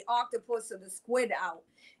getting the octopus or the squid out.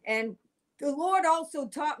 And the Lord also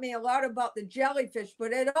taught me a lot about the jellyfish,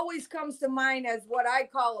 but it always comes to mind as what I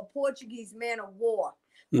call a Portuguese man of war,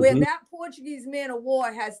 where that Portuguese man of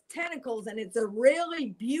war has tentacles, and it's a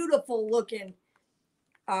really beautiful looking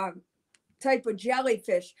type of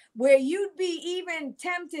jellyfish, where you'd be even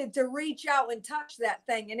tempted to reach out and touch that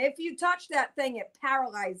thing. And if you touch that thing, it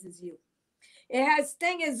paralyzes you. It has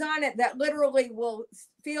stingers on it that literally will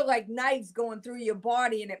feel like knives going through your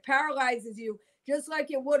body, and it paralyzes you just like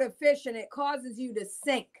it would a fish, and it causes you to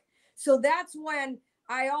sink. So that's when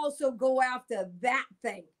I also go after that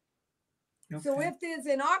thing. So if there's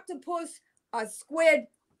an octopus, a squid,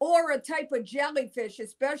 or a type of jellyfish,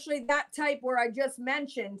 especially that type where I just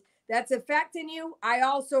mentioned, that's affecting you, I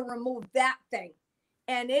also remove that thing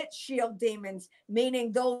and its shield demons,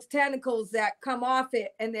 meaning those tentacles that come off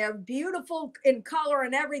it, and they're beautiful in color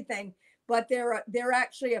and everything, but they're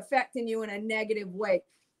actually affecting you in a negative way.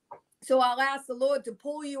 So I'll ask the Lord to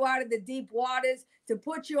pull you out of the deep waters, to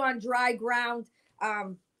put you on dry ground.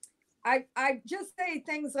 I just say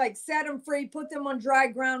things like set them free, put them on dry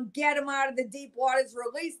ground, get them out of the deep waters,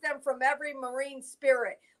 release them from every marine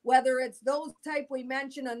spirit, whether it's those type we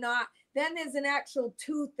mentioned or not. Then there's an actual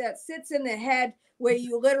tooth that sits in the head where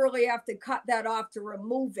you literally have to cut that off to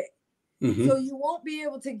remove it. So you won't be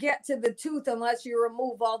able to get to the tooth unless you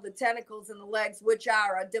remove all the tentacles in the legs, which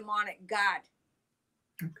are a demonic god.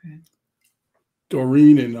 Okay.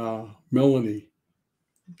 Doreen and Melanie,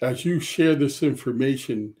 as you share this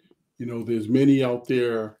information, there's many out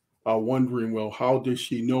there wondering, well, how does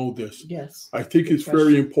she know this? Yes. I think it's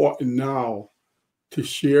very important now to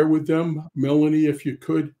share with them. Melanie, if you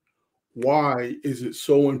could, why is it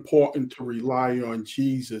so important to rely on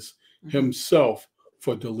Jesus himself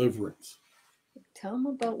for deliverance? Tell them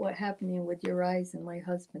about what happened to you with your eyes and my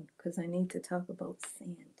husband, because I need to talk about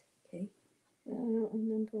sand, okay? I don't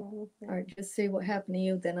remember all of that. All right, just say what happened to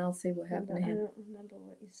you, then I'll say what happened to him. I don't remember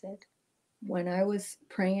what you said. When I was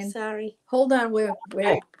praying. Sorry. Hold on, we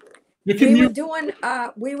were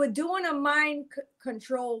doing a mind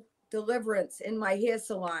control deliverance in my hair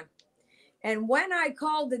salon. And when I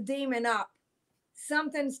called the demon up,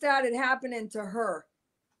 something started happening to her,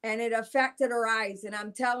 and it affected her eyes. And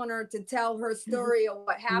I'm telling her to tell her story of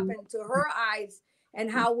what happened to her eyes and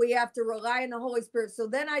how we have to rely on the Holy Spirit. So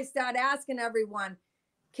then I start asking everyone,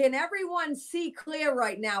 can everyone see clear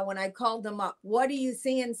right now when I called them up? What do you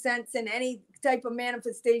see and sense in any type of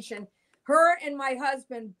manifestation? Her and my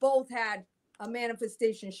husband both had a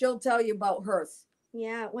manifestation. She'll tell you about hers.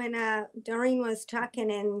 Yeah, when Doreen was talking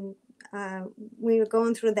and we were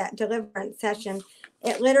going through that deliverance session,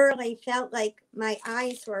 it literally felt like my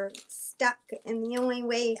eyes were stuck, and the only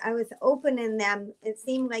way I was opening them, it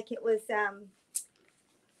seemed like it was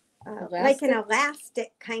like an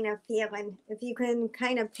elastic kind of feeling. If you can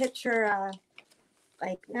kind of picture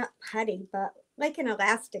like not putty, but like an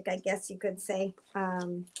elastic, I guess you could say.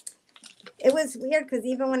 It was weird because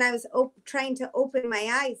even when I was trying to open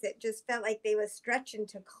my eyes, it just felt like they were stretching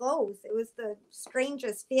to close. It was the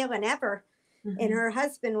strangest feeling ever. And her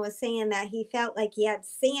husband was saying that he felt like he had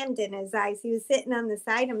sand in his eyes. He was sitting on the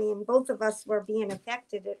side of me, and both of us were being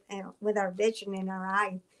affected with our vision in our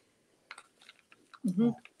eyes.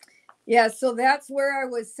 Yeah, so that's where I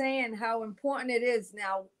was saying how important it is.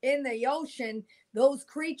 Now, in the ocean, those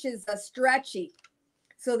creatures are stretchy.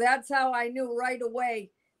 So that's how I knew right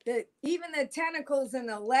away that even the tentacles and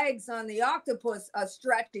the legs on the octopus are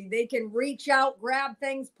stretchy. They can reach out, grab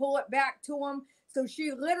things, pull it back to them. So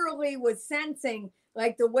she literally was sensing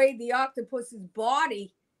like the way the octopus's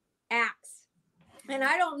body acts. And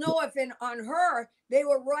I don't know if on her, they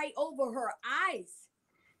were right over her eyes.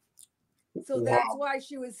 So that's why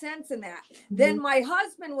she was sensing that. Then my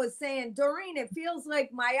husband was saying, Doreen, it feels like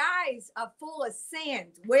my eyes are full of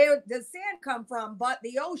sand. Where does sand come from but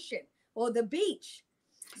the ocean? or the beach.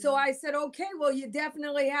 So I said, okay, well, you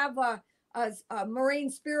definitely have a marine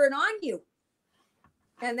spirit on you.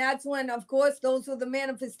 And that's when, of course, those are the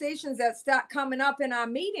manifestations that start coming up in our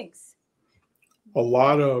meetings. A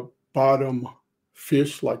lot of bottom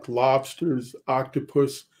fish like lobsters,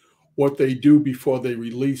 octopus, what they do before they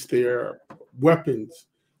release their weapons,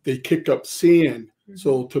 they kick up sand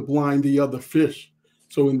so to blind the other fish.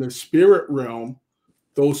 So in the spirit realm,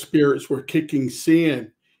 those spirits were kicking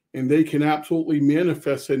sand, and they can absolutely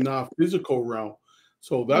manifest in our physical realm.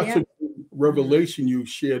 So that's a revelation you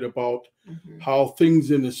shared about how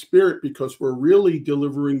things in the spirit, because we're really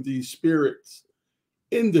delivering these spirits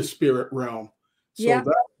in the spirit realm. So that's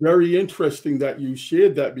very interesting that you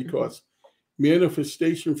shared that, because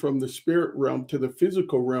manifestation from the spirit realm to the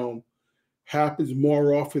physical realm happens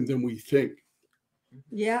more often than we think.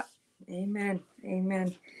 Yeah. Amen.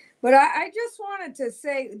 Amen. But I just wanted to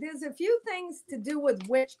say there's a few things to do with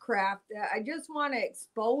witchcraft that I just want to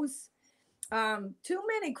expose. Too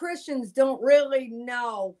many Christians don't really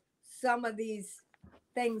know some of these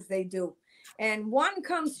things they do. And one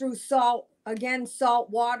comes through salt, again, salt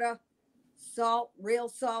water, salt, real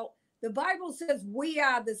salt. The Bible says we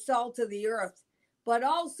are the salt of the earth, but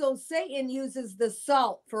also Satan uses the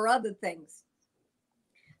salt for other things.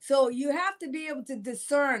 So you have to be able to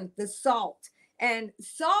discern the salt. And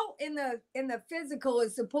salt in the physical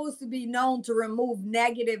is supposed to be known to remove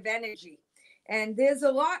negative energy. And there's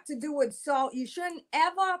a lot to do with salt. You shouldn't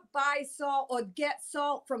ever buy salt or get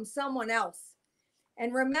salt from someone else.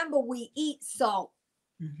 And remember, we eat salt.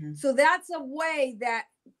 So that's a way that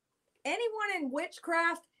anyone in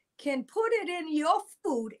witchcraft can put it in your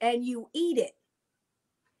food and you eat it.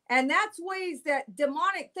 And that's ways that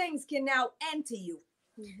demonic things can now enter you.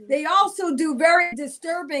 They also do very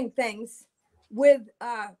disturbing things with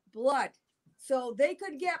blood. So they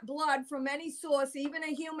could get blood from any source, even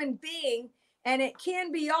a human being, and it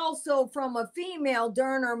can be also from a female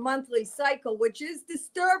during her monthly cycle, which is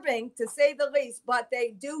disturbing to say the least, but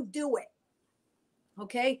they do it.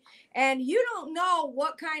 Okay. And you don't know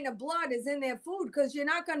what kind of blood is in their food because you're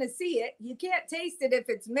not going to see it. You can't taste it if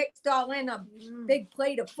it's mixed all in a big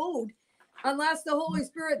plate of food, unless the Holy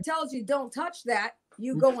Spirit tells you don't touch that.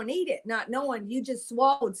 You go and eat it, not knowing you just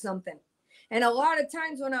swallowed something. And a lot of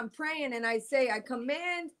times when I'm praying and I say, I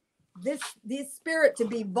command this spirit to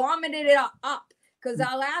be vomited up, because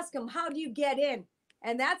I'll ask them, how do you get in?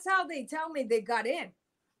 And that's how they tell me they got in.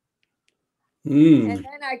 And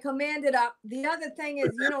then I command it up. The other thing is,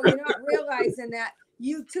 you're not realizing that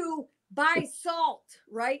you too buy salt,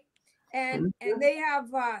 right? And they have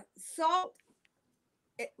salt.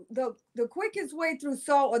 The quickest way through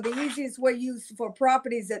salt, or the easiest way used for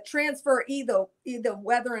properties that transfer either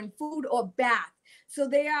whether in food or bath. So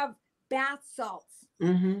they have bath salts.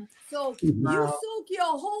 So you soak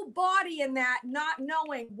your whole body in that, not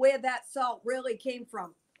knowing where that salt really came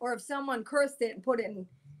from, or if someone cursed it and put it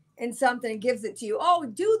in something and gives it to you. Oh,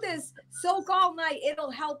 do this, soak all night.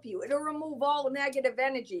 It'll help you. It'll remove all negative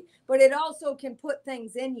energy, but it also can put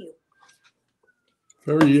things in you.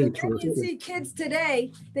 Very interesting. Then you see kids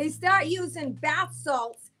today, they start using bath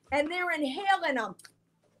salts and they're inhaling them.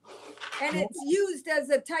 And it's used as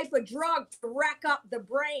a type of drug to wreck up the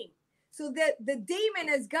brain. So that the demon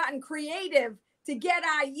has gotten creative to get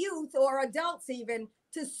our youth, or adults even,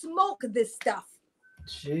 to smoke this stuff.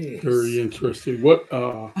 Jeez. Very interesting. What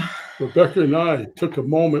Rebecca and I took a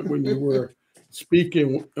moment when you were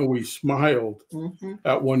speaking, and we smiled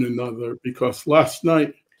at one another, because last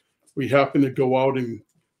night we happened to go out and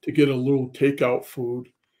to get a little takeout food.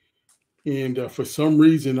 And for some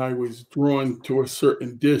reason, I was drawn to a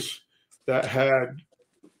certain dish that had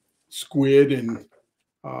squid, and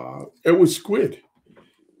it was squid.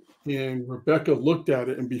 And Rebecca looked at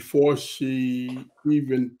it, and before she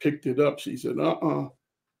even picked it up, she said,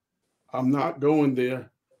 I'm not going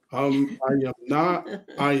there. I am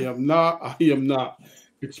not.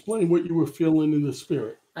 Explain what you were feeling in the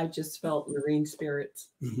spirit. I just felt marine spirits,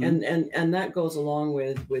 and that goes along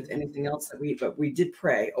with anything else that we eat. But we did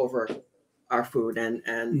pray over our food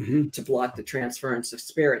and to block the transference of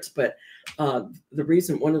spirits. But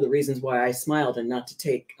one of the reasons why I smiled, and not to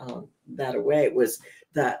take that away, was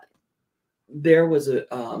that there was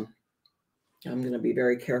I'm going to be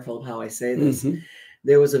very careful of how I say this.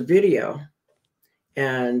 There was a video,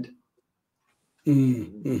 and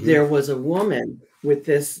there was a woman with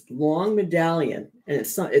this long medallion, and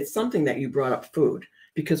it's something that you brought up, food,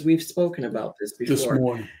 because we've spoken about this before. This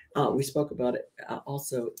morning. We spoke about it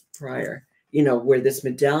also prior, where this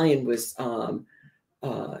medallion was,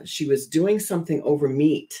 she was doing something over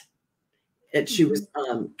meat, and she was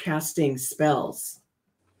casting spells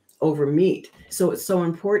over meat. So it's so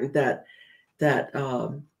important that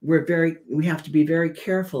we have to be very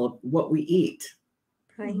careful of what we eat.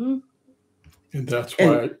 Right. Mhm. And that's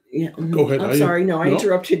why. Go ahead. I'm sorry. No, I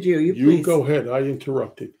interrupted you. You please. Go ahead. I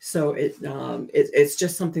interrupted. So it's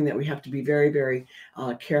just something that we have to be very, very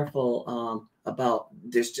careful about.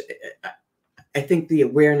 This, I think the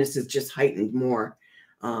awareness is just heightened more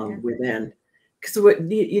within, because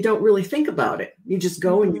you don't really think about it. You just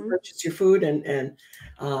go and you purchase your food,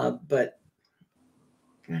 but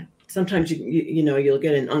sometimes you'll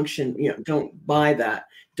get an unction. Don't buy that.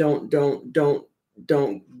 Don't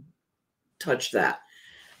touch that.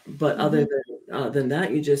 But other than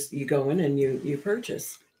that, you go in and you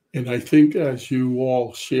purchase. And I think, as you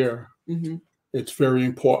all share, it's very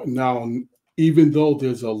important now. Even though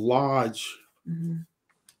there's a large,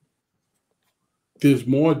 there's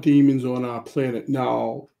more demons on our planet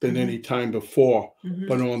now than any time before.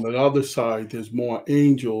 But on the other side, there's more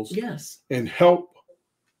angels and help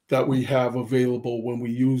that we have available when we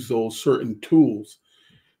use those certain tools.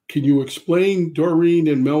 Can you explain, Doreen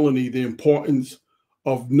and Melanie, the importance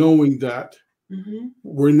of knowing that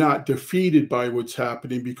we're not defeated by what's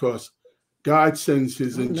happening, because God sends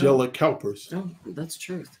his angelic helpers? Oh, that's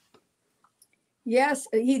truth. Yes,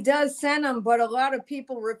 he does send them, but a lot of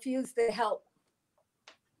people refuse to help.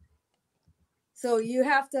 So you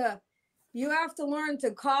have to learn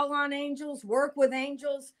to call on angels, work with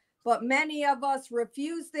angels, but many of us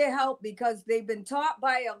refuse their help because they've been taught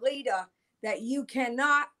by a leader that you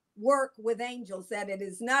cannot work with angels, that it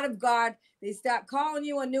is not of God. They start calling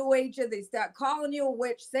you a new ager, they start calling you a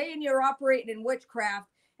witch, saying you're operating in witchcraft,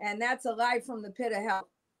 and that's a lie from the pit of hell.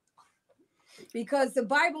 Because the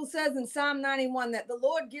Bible says in Psalm 91 that the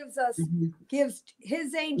Lord gives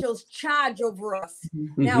his angels charge over us.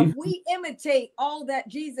 Now, if we imitate all that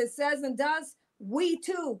Jesus says and does, we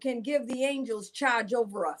too can give the angels charge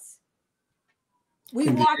over us. We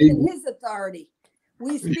walk in his authority.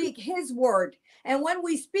 We speak his word. And when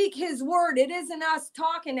we speak his word, it isn't us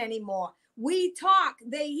talking anymore. We talk,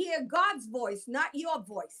 they hear God's voice, not your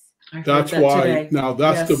voice. That's why today. Now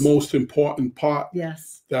that's the most important part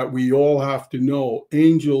that we all have to know.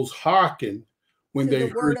 Angels hearken when they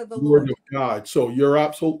hear the word of God. So you're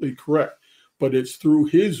absolutely correct. But it's through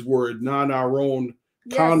his word, not our own.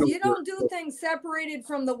 Yes, you don't do things separated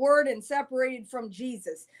from the word and separated from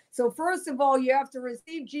Jesus. So first of all, you have to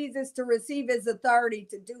receive Jesus to receive his authority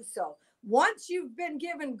to do so. Once you've been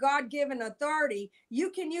given God-given authority,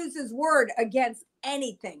 you can use his word against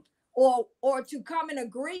anything, or to come in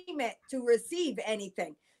agreement to receive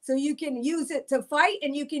anything. So you can use it to fight,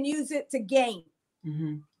 and you can use it to gain,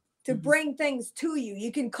 to bring things to you.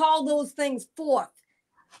 You can call those things forth.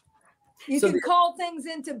 You can call things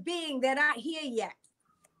into being that aren't here yet.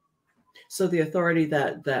 So the authority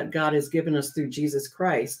that God has given us through Jesus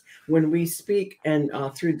Christ, when we speak and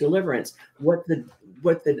through deliverance, what the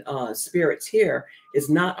spirits hear is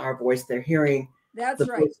not our voice; they're hearing the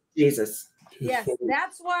voice of Jesus. Yes,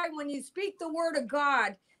 that's why when you speak the word of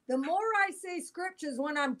God, the more I say scriptures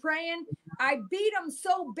when I'm praying, I beat them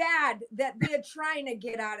so bad that they're trying to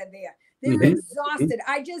get out of there. They're exhausted.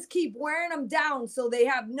 I just keep wearing them down so they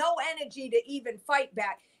have no energy to even fight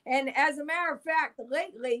back. And as a matter of fact,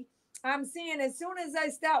 lately, I'm seeing as soon as I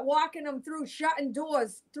start walking them through shutting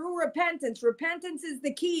doors, through repentance is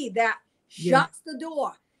the key that shuts the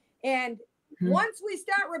door. And once we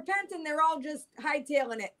start repenting, they're all just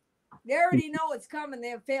hightailing it. They already know it's coming.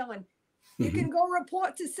 They're failing. You can go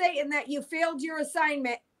report to Satan that you failed your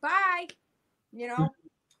assignment. Bye. You know,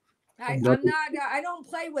 I don't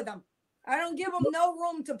play with them. I don't give them no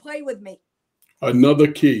room to play with me.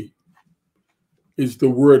 Another key is the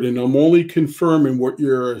word. And I'm only confirming what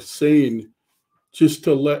you're saying just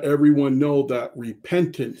to let everyone know that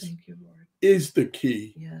repentance is the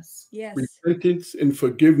key. Yes. Repentance and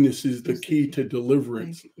forgiveness is the key to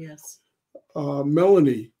deliverance. Yes.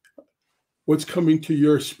 Melanie, what's coming to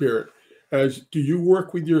your spirit? Do you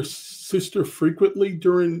work with your sister frequently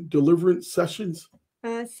during deliverance sessions?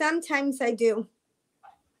 Sometimes I do.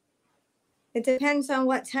 It depends on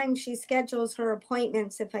what time she schedules her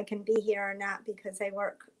appointments, if I can be here or not, because I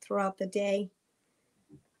work throughout the day.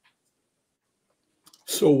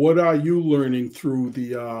 So what are you learning through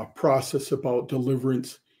the process about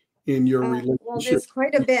deliverance in your relationship? Well, there's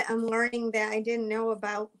quite a bit I'm learning that I didn't know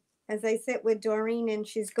about. As I sit with Doreen and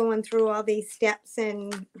she's going through all these steps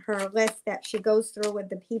in her list that she goes through with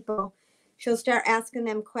the people, she'll start asking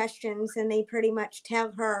them questions, and they pretty much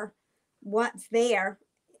tell her what's there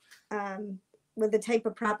with the type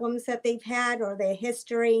of problems that they've had or their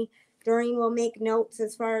history. Doreen will make notes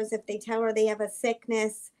as far as if they tell her they have a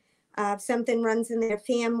sickness. if something runs in their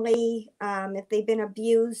family, if they've been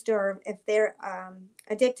abused, or if they're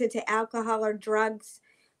addicted to alcohol or drugs,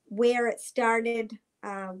 where it started,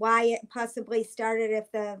 why it possibly started,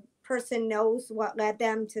 if the person knows what led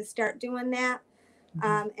them to start doing that.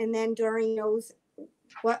 And then Doreen knows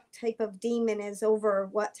what type of demon is over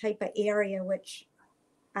what type of area, which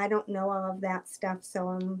I don't know all of that stuff. So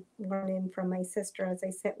I'm learning from my sister as I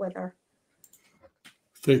sit with her.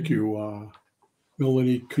 Thank you,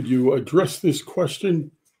 Melanie. Could you address this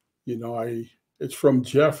question? You know, it's from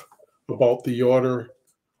Jeff about the order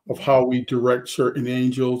of how we direct certain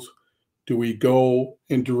angels. Do we go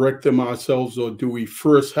and direct them ourselves, or do we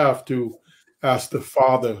first have to ask the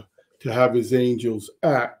Father to have his angels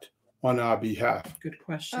act on our behalf? Good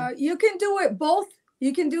question. You can do it both.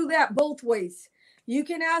 You can do that both ways. You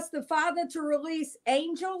can ask the Father to release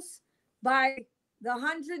angels by the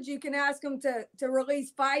hundreds. You can ask him to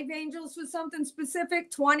release 5 angels for something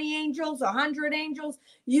specific, 20 angels, 100 angels.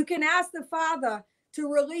 You can ask the Father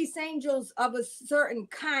to release angels of a certain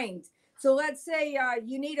kind. So let's say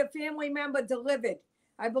you need a family member delivered.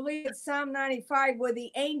 I believe it's Psalm 95, where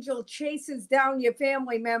the angel chases down your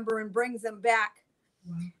family member and brings them back.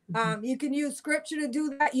 You can use scripture to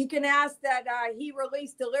do that. You can ask that he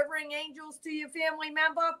release delivering angels to your family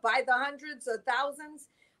member by the hundreds or thousands.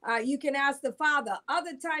 You can ask the Father.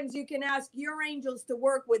 Other times you can ask your angels to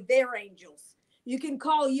work with their angels. You can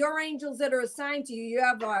call your angels that are assigned to you. You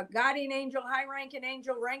have a guardian angel, high-ranking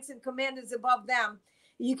angel, ranks and commanders above them.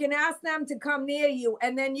 You can ask them to come near you,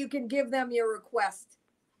 and then you can give them your request.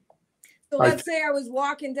 So let's say I was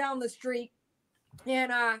walking down the street,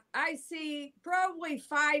 and I see probably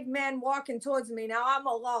 5 men walking towards me. Now I'm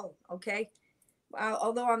alone, okay?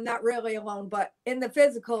 Although I'm not really alone, but in the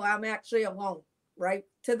physical, I'm actually alone, right?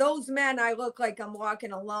 To those men, I look like I'm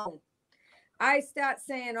walking alone. I start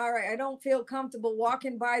saying, all right, I don't feel comfortable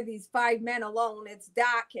walking by these 5 men alone. It's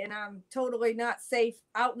dark and I'm totally not safe,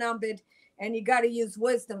 outnumbered, and you got to use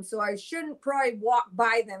wisdom. So I shouldn't probably walk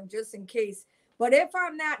by them just in case. But if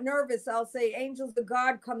I'm not nervous, I'll say, angels of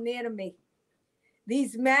God, come near to me.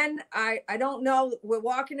 These men, I don't know. We're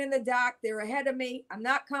walking in the dark. They're ahead of me. I'm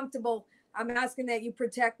not comfortable. I'm asking that you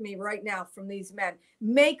protect me right now from these men.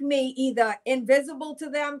 Make me either invisible to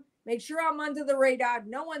them. Make sure I'm under the radar.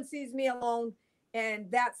 No one sees me alone. And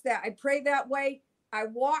that's that. I pray that way. I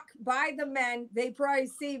walk by the men. They probably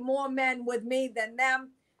see more men with me than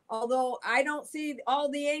them. Although I don't see all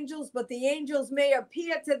the angels, but the angels may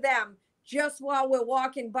appear to them just while we're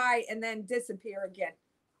walking by and then disappear again.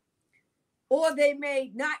 Or they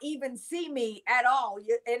may not even see me at all.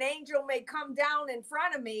 An angel may come down in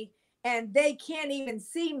front of me and they can't even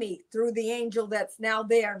see me through the angel that's now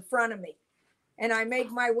there in front of me. And I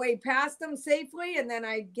make my way past them safely, and then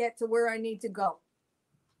I get to where I need to go.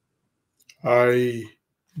 I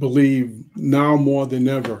believe now more than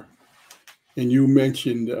ever, and you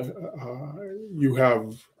mentioned you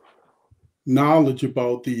have knowledge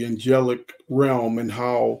about the angelic realm and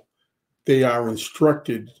how they are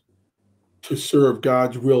instructed to serve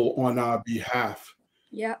God's will on our behalf.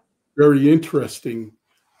 Yeah. Very interesting.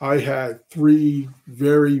 I had 3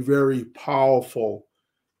 very, very powerful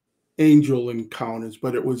angel encounters,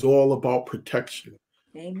 but it was all about protection.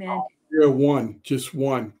 Amen. Just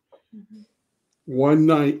one. Mm-hmm. One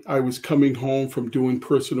night I was coming home from doing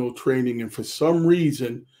personal training, and for some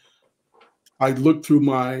reason I looked through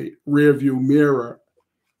my rearview mirror,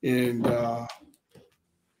 and I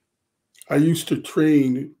used to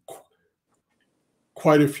train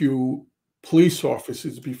quite a few police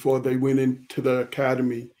officers before they went into the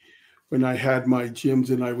academy when I had my gyms,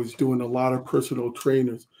 and I was doing a lot of personal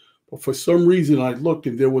trainers. But for some reason, I looked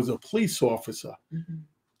and there was a police officer.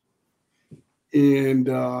 Mm-hmm. And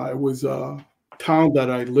it was a town that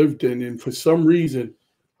I lived in. And for some reason,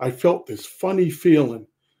 I felt this funny feeling.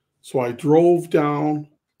 So I drove down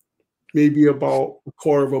maybe about a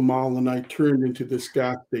quarter of a mile, and I turned into this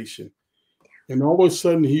gas station. And all of a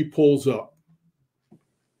sudden, he pulls up.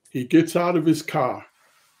 He gets out of his car.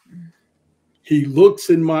 He looks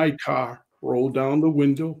in my car, roll down the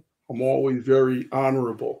window. I'm always very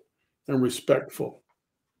honorable and respectful.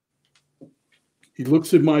 He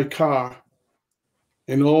looks at my car,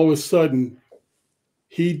 and all of a sudden,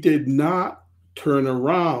 he did not turn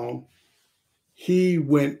around. He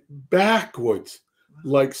went backwards,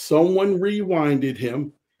 like someone rewinded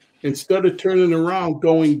him. Instead of turning around,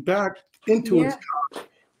 going back into his car,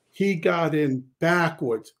 he got in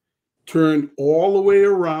backwards, turned all the way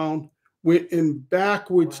around, went in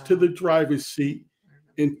backwards to the driver's seat,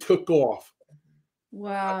 and took off.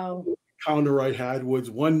 Wow. The encounter I had was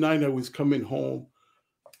one night I was coming home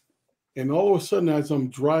And all of a sudden, as I'm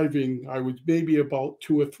driving, I was maybe about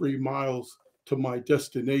 2 or 3 miles to my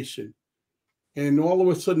destination. And all of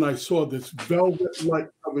a sudden, I saw this velvet light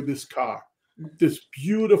cover this car, this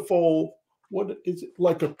beautiful, what is it,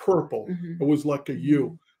 like a purple. It was like a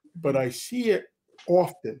U, but I see it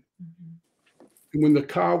often. And when the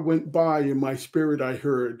car went by, in my spirit, I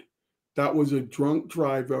heard that was a drunk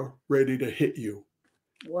driver ready to hit you.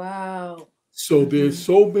 Wow. So there's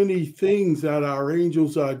so many things that our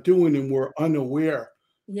angels are doing and we're unaware.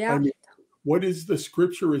 Yeah. I mean, what is the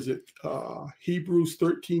scripture? Is it Hebrews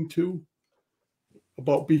 13:2?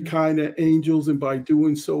 About be kind to angels, and by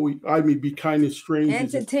doing so, be kind to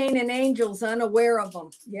strangers. Entertaining angels unaware of them.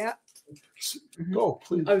 Yeah. Go,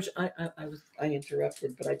 please. I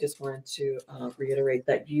interrupted, but I just wanted to reiterate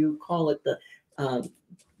that you call it the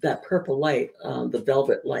that purple light, the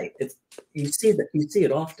velvet light. It's you see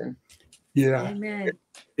it often. Yeah. Amen.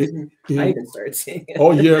 I even started seeing it.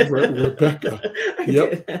 Oh yeah, Rebecca.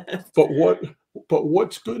 Yep. But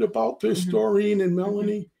what's good about this, Doreen and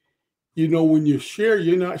Melanie? You know, when you share,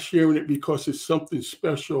 you're not sharing it because it's something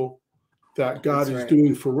special that God is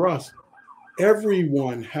doing for us.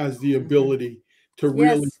 Everyone has the ability to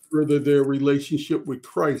really further their relationship with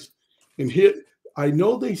Christ. And here, I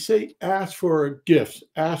know they say ask for gifts,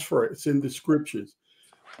 ask for it. It's in the scriptures.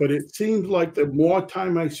 But it seems like the more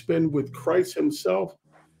time I spend with Christ himself,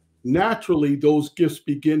 naturally those gifts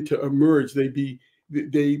begin to emerge. They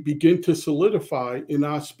begin to solidify in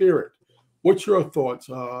our spirit. What's your thoughts,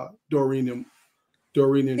 Doreen and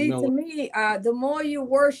Melanie? To me, the more you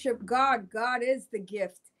worship God, God is the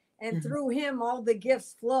gift. And through him, all the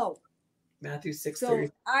gifts flow. Matthew 6:30. So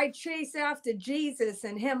I chase after Jesus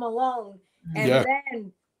and him alone. And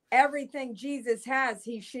then everything Jesus has,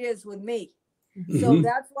 he shares with me. So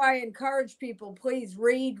that's why I encourage people, please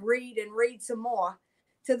read some more,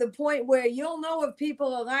 to the point where you'll know if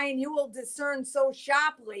people are lying. You will discern so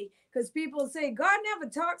sharply, because people say, God never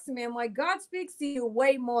talks to me. I'm like, God speaks to you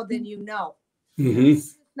way more than you know.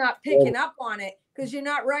 He's not picking up on it because you're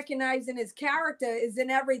not recognizing his character is in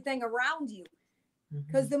everything around you.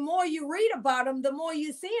 Because the more you read about him, the more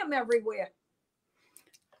you see him everywhere.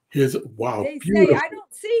 They say, I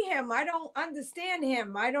don't see him. I don't understand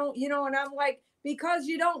him. I don't, and I'm like, because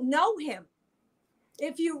you don't know him.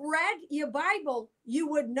 If you read your Bible, you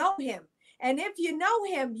would know him. And if you know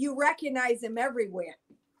him, you recognize him everywhere.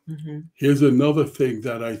 Here's another thing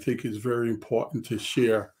that I think is very important to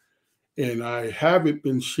share. And I haven't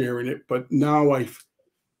been sharing it, but now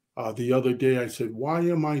the other day I said, why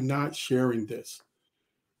am I not sharing this?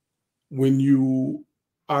 When you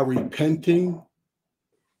are repenting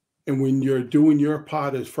and when you're doing your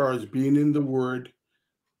part as far as being in the Word,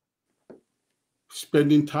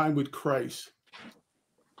 spending time with Christ,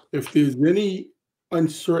 if there's any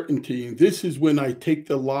uncertainty, and this is when I take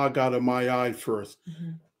the log out of my eye first.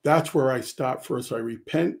 That's where I stop first. I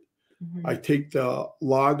repent. I take the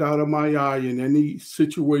log out of my eye in any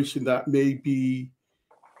situation that may be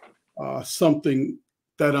something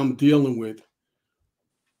that I'm dealing with.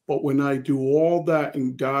 But when I do all that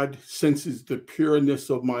and God senses the pureness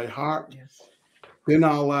of my heart, then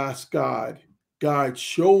I'll ask God,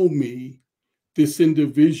 show me this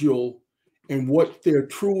individual and what their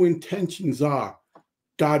true intentions are.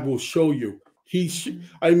 God will show you.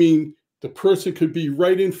 The person could be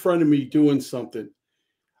right in front of me doing something.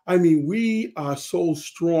 We are so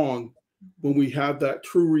strong when we have that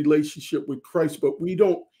true relationship with Christ, but we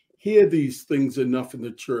don't hear these things enough in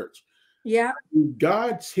the church. Yeah.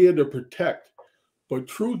 God's here to protect, but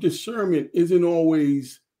true discernment isn't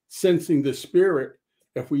always sensing the spirit.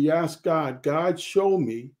 If we ask God, show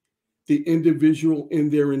me the individual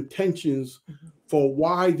and their intentions for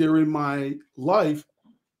why they're in my life,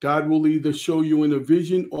 God will either show you in a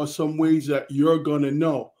vision or some ways that you're going to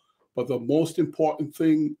know. But the most important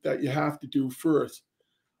thing that you have to do first,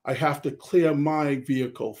 I have to clear my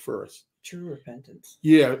vehicle first. True repentance.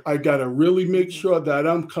 Yeah, I got to really make sure that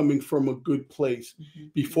I'm coming from a good place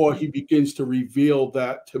before he begins to reveal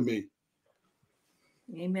that to me.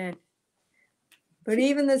 Amen. But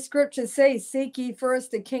even the scriptures say, seek ye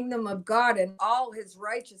first the kingdom of God, and all his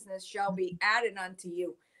righteousness shall be added unto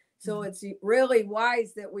you. So it's really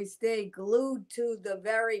wise that we stay glued to the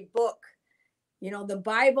very book. The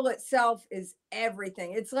Bible itself is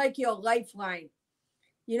everything. It's like your lifeline.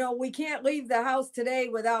 We can't leave the house today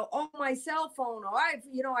without, my cell phone, or I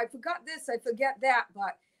forgot this, I forget that.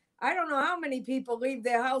 But I don't know how many people leave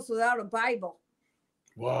their house without a Bible.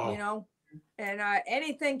 Wow. And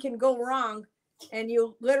anything can go wrong, and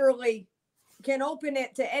you literally can open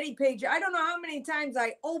it to any page. I don't know how many times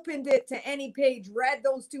I opened it to any page, read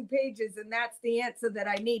those 2 pages, and that's the answer that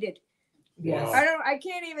I needed. Yes. I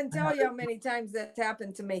can't even tell you how many times that's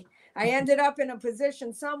happened to me. I ended up in a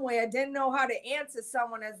position somewhere I didn't know how to answer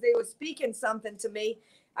someone as they were speaking something to me.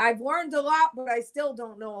 I've learned a lot, but I still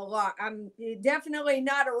don't know a lot. I'm definitely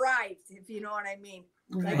not arrived, if you know what I mean.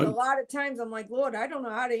 Like a lot of times I'm like, Lord, I don't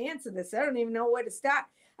know how to answer this. I don't even know where to start.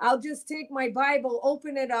 I'll just take my Bible,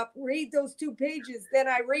 open it up, read those 2 pages, then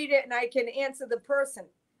I read it and I can answer the person.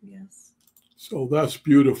 Yes. So that's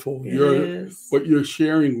beautiful. What you're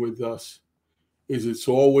sharing with us is it's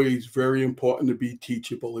always very important to be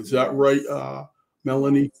teachable. Is that right,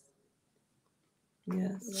 Melanie?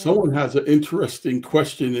 Yes. Someone has an interesting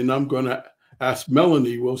question, and I'm going to ask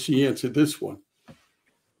Melanie, will she answer this one?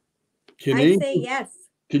 I'd say yes.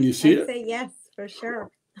 Can you see I'd it? say yes, for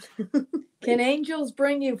sure. Can angels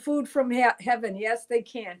bring you food from heaven? Yes, they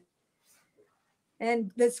can.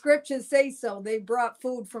 And the scriptures say so. They brought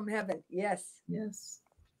food from heaven. Yes. Yes.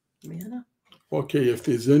 Manna. Okay, if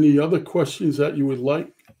there's any other questions that you would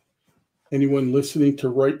like anyone listening to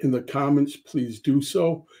write in the comments, please do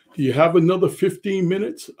so. Do you have another 15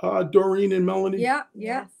 minutes, Doreen and Melanie? Yeah.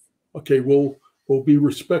 Yes. Okay, we'll be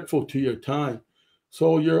respectful to your time.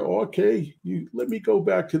 So you're okay. Let me go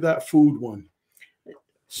back to that food one.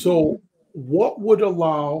 So what would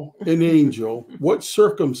allow an angel, what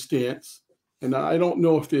circumstance, and I don't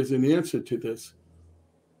know if there's an answer to this,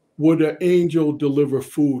 would an angel deliver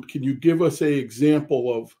food? Can you give us an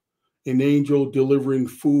example of an angel delivering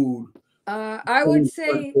food? I would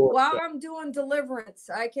say while I'm doing deliverance,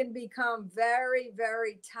 I can become very,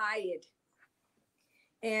 very tired.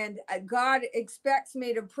 And God expects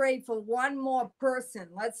me to pray for one more person.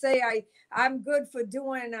 Let's say I'm good for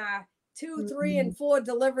doing 2, 3, and 4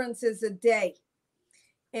 deliverances a day.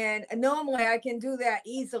 And normally I can do that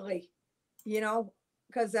easily,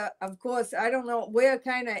 because of course, I don't know, we're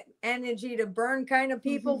kind of energy to burn kind of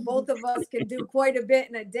people. Both of us can do quite a bit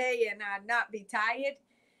in a day and not be tired.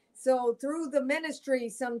 So through the ministry,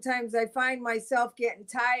 sometimes I find myself getting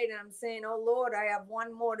tired and I'm saying, oh Lord, I have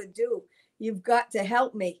one more to do. You've got to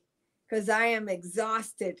help me because I am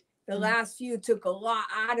exhausted. The last few took a lot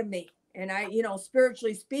out of me. And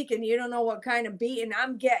spiritually speaking, you don't know what kind of beating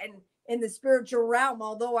I'm getting in the spiritual realm.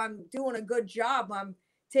 Although I'm doing a good job, I'm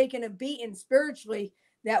taking a beating spiritually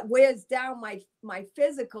that wears down my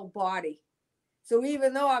physical body. So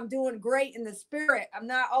even though I'm doing great in the spirit, I'm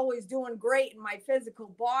not always doing great in my physical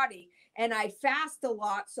body. And I fast a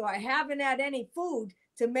lot, so I haven't had any food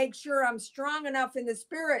to make sure I'm strong enough in the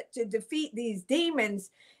spirit to defeat these demons.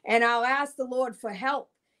 And I'll ask the Lord for help.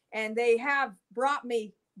 And they have brought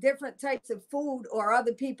me different types of food or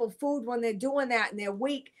other people food when they're doing that and they're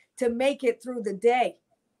weak to make it through the day.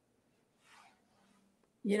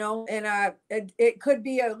 And it could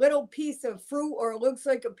be a little piece of fruit or it looks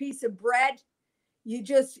like a piece of bread.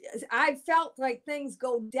 I felt like things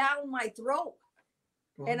go down my throat.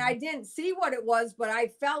 Wow. And I didn't see what it was, but I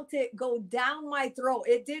felt it go down my throat.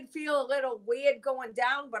 It did feel a little weird going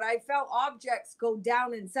down, but I felt objects go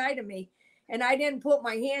down inside of me. And I didn't put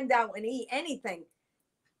my hand out and eat anything.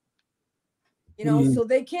 So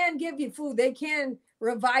they can give you food. They can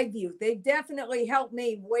revive you. They definitely helped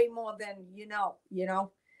me way more than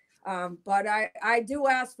but I do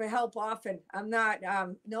ask for help often. I'm not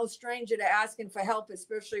no stranger to asking for help,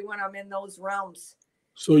 especially when I'm in those realms.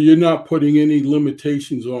 So you're not putting any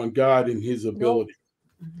limitations on God and his ability.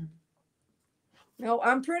 Nope. No,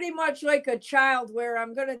 I'm pretty much like a child where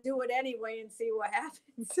I'm going to do it anyway and see what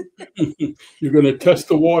happens. You're going to test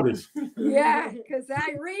the waters. Yeah, because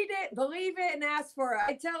I read it, believe it, and ask for it.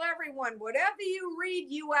 I tell everyone, whatever you read,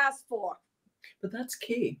 you ask for. But that's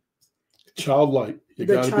key. Childlike. You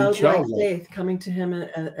the childlike faith coming to him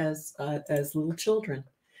as little children,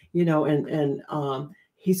 and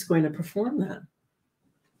he's going to perform that.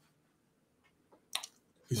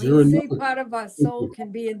 When you say part of our soul can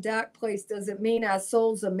be in dark place, does it mean our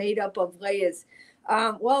souls are made up of layers?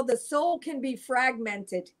 Well, the soul can be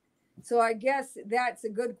fragmented. So I guess that's a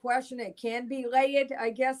good question. It can be layered,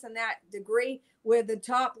 I guess, in that degree where the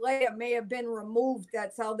top layer may have been removed.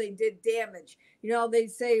 That's how they did damage. They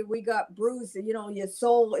say we got bruised, your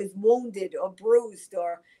soul is wounded or bruised,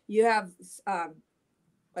 or you have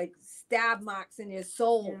like stab marks in your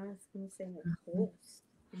soul. Yeah, I was going to say like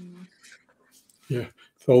Yeah.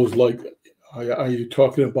 Those are you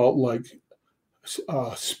talking about like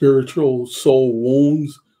spiritual soul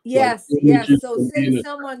wounds? Yes, yes. So say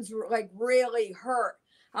someone's like really hurt.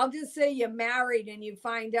 I'll just say you're married and you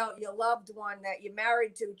find out your loved one that you're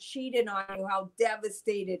married to cheated on you, how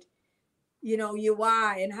devastated, you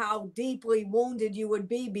are and how deeply wounded you would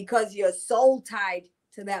be because you're soul tied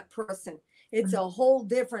to that person. It's a whole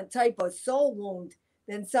different type of soul wound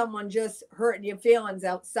than someone just hurting your feelings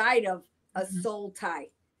outside of a soul tie.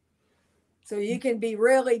 So you can be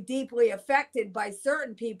really deeply affected by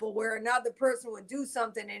certain people where another person would do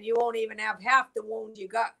something and you won't even have half the wound you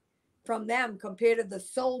got from them compared to the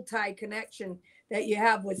soul tie connection that you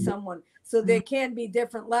have with someone. So there can be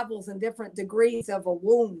different levels and different degrees of a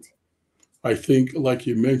wound. I think, like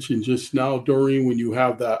you mentioned just now, Doreen, when you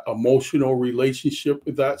have that emotional relationship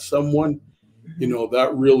with that someone, you know,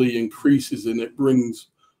 that really increases and it brings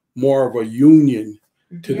more of a union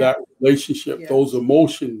to that relationship, Yes. those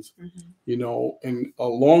emotions, you know, and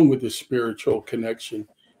along with the spiritual connection.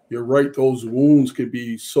 You're right, those wounds can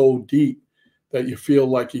be so deep that you feel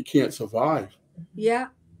like you can't survive. Yeah,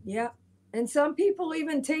 yeah. And some people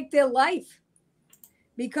even take their life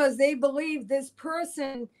because they believe this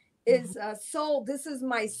person is a soul. This is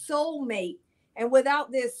my soulmate. And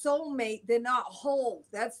without their soulmate, they're not whole.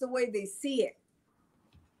 That's the way they see it.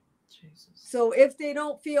 Jesus. So if they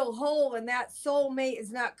don't feel whole and that soulmate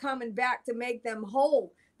is not coming back to make them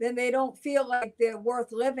whole, then they don't feel like they're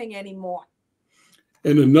worth living anymore.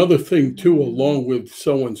 And another thing too, along with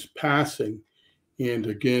someone's passing, and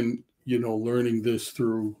again, you know, learning this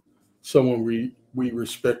through someone we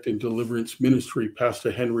respect in deliverance ministry,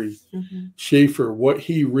 Pastor Henry Shaffer, what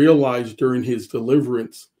he realized during his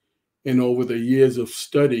deliverance and over the years of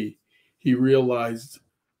study, he realized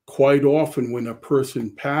quite often when a person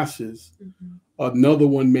passes, another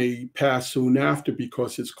one may pass soon after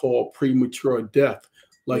because it's called premature death.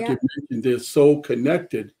 Like you mentioned, they're so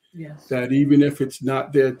connected that even if it's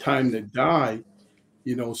not their time to die,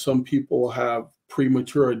 you know, some people have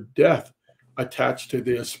premature death attached to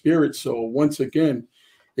their spirit. So once again,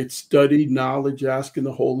 it's study, knowledge, asking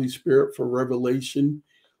the Holy Spirit for revelation,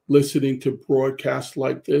 listening to broadcasts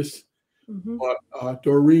like this. But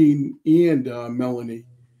Doreen and Melanie,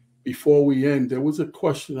 before we end, there was a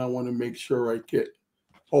question I want to make sure I get.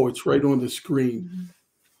 Oh, it's right on the screen.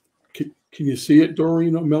 Can you see it,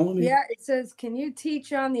 Doreen or Melanie? Yeah, it says, can you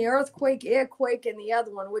teach on the earthquake, airquake, and the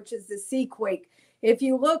other one, which is the seaquake? If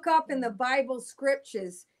you look up in the Bible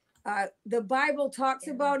scriptures, the Bible talks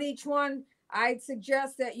about each one. I'd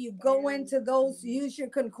suggest that you go into those, use your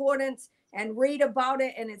concordance and read about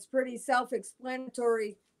it. And it's pretty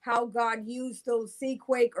self-explanatory how God used those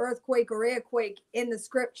seaquake, earthquake, or airquake in the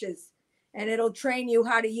scriptures. And it'll train you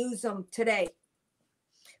how to use them today.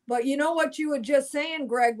 But you know what you were just saying,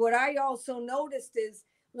 Greg, what I also noticed is,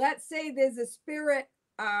 let's say there's a spirit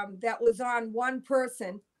that was on one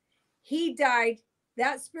person. He died.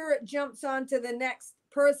 That spirit jumps onto the next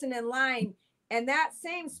person in line. And that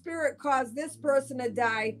same spirit caused this person to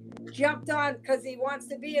die, jumped on because he wants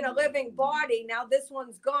to be in a living body. Now this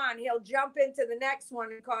one's gone. He'll jump into the next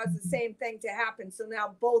one and cause the same thing to happen. So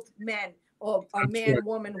now both men, or a man,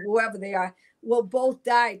 woman, whoever they are, will both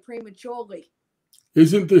die prematurely.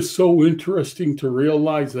 Isn't this so interesting to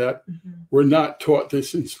realize that we're not taught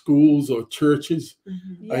this in schools or churches?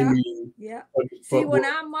 I mean, See, when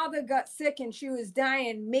our mother got sick and she was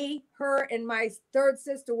dying, me, her, and my third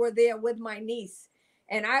sister were there with my niece.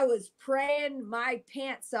 And I was praying my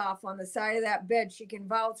pants off on the side of that bed. She can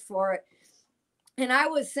vouch for it. And I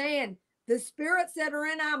was saying, the spirits that are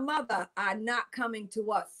in our mother are not coming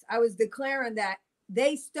to us. I was declaring that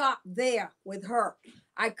they stopped there with her.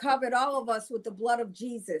 I covered all of us with the blood of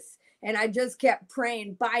Jesus. And I just kept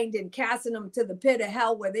praying, binding, casting them to the pit of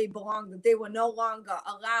hell where they belong, that they were no longer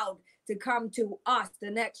allowed to come to us, the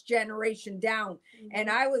next generation down. And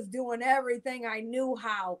I was doing everything I knew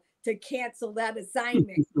how to cancel that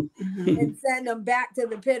assignment and send them back to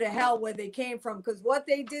the pit of hell where they came from. Because what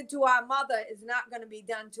they did to our mother is not going to be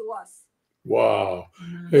done to us. Wow.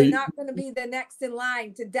 They're not going to be the next in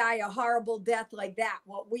line to die a horrible death like that,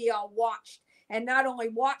 what we all watched. And not only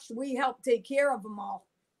watched, we helped take care of them all.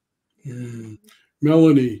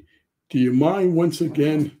 Melanie, do you mind once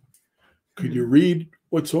again? Could you read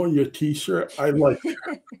what's on your T-shirt? I like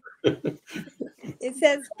it. It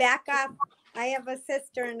says, back up. I have a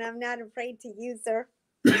sister and I'm not afraid to use her.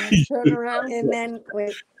 Turn around. And then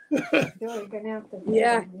wait. You're gonna have to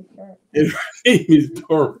and her name is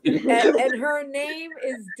Doreen. And her name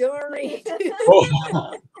is Doreen.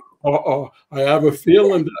 I have a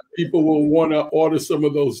feeling that people will want to order some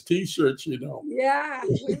of those T-shirts, you know. Yeah,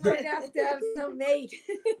 we might have to have some made.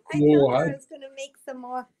 I told her I was going to make some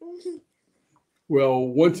more. Well,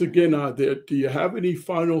 once again, do you have any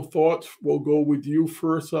final thoughts? We'll go with you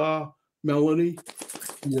first, Melanie.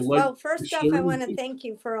 Well, first off, I want to thank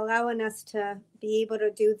you for allowing us to be able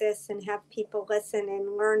to do this and have people listen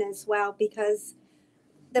and learn as well, because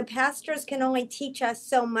the pastors can only teach us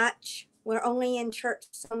so much. we're only in church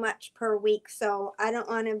so much per week. So I don't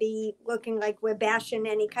want to be looking like we're bashing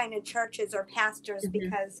any kind of churches or pastors,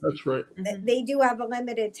 because That's right. they do have a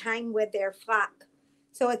limited time with their flock.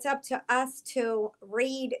 So it's up to us to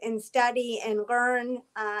read and study and learn,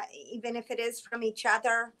 even if it is from each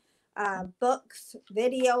other, books,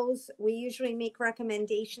 videos. We usually make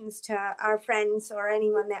recommendations to our friends or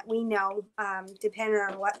anyone that we know, depending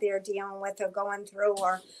on what they're dealing with or going through,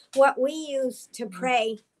 or what we use to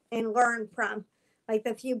pray and learn from. Like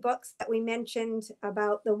the few books that we mentioned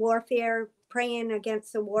about the warfare, praying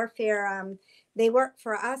against the warfare, they work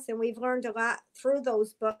for us, and we've learned a lot through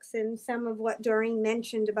those books, and some of what Doreen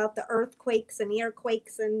mentioned about the earthquakes and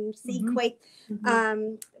airquakes and sea quakes.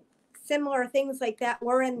 Similar things like that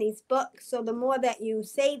were in these books. So the more that you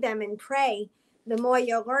say them and pray, the more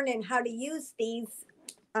you're learning how to use these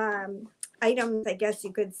items, I guess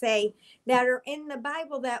you could say, that are in the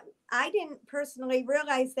Bible that I didn't personally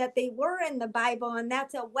realize that they were in the Bible. And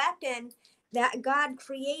that's a weapon that God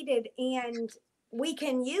created and we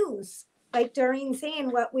can use. Like Doreen saying,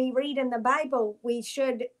 what we read in the Bible, we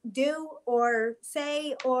should do or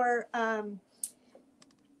say or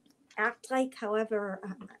act like, however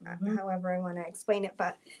I want to explain it.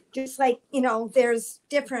 But just like, there's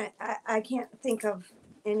different, I can't think of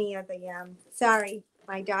any of the, sorry,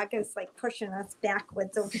 my dog is like pushing us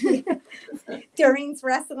backwards over here. Doreen's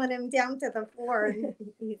wrestling him down to the floor and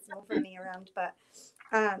he's moving me around. But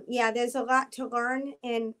yeah, there's a lot to learn.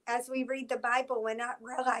 And as we read the Bible, we're not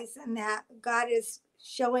realizing that God is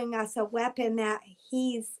showing us a weapon that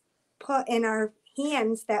he's put in our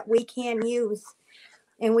hands that we can use.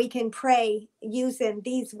 And we can pray using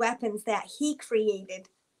these weapons that he created.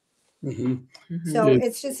 So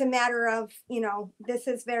it's just a matter of, this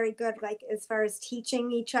is very good, like as far as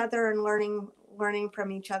teaching each other and learning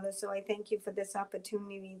from each other. So I thank you for this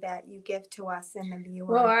opportunity that you give to us and the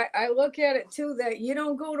viewer. Well, I look at it too, that you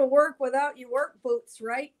don't go to work without your work boots,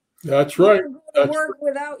 right? That's right. You don't go to work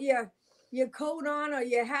without your coat on or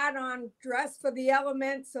your hat on, dress for the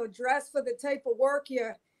elements or dress for the type of work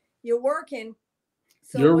you're working.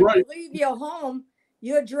 So You're when right. you leave your home,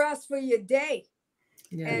 you're dressed for your day.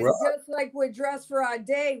 Yes. And just like we're dressed for our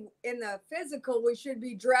day in the physical, we should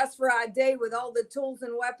be dressed for our day with all the tools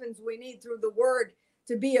and weapons we need through the word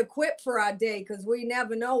to be equipped for our day, because we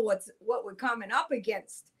never know what we're coming up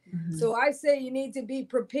against. So I say you need to be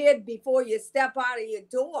prepared before you step out of your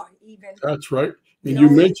door even. That's right. And you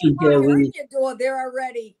mentioned, Doreen, you're in your door, they're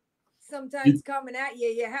already sometimes coming at you.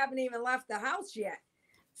 You haven't even left the house yet.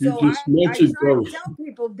 So I try to tell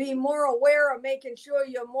people, be more aware of making sure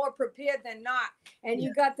you're more prepared than not. And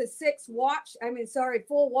you got the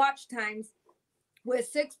 4 watch times with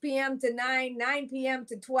 6 p.m. to 9, 9 p.m.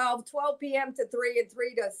 to 12, 12 p.m. to 3, and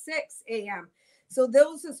 3 to 6 a.m. So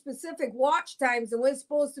those are specific watch times, and we're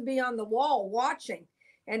supposed to be on the wall watching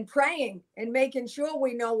and praying and making sure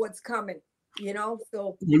we know what's coming,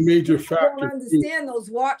 So one major factor. Don't understand those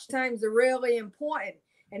watch times are really important.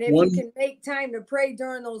 And if you can make time to pray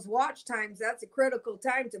during those watch times, that's a critical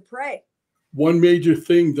time to pray. One major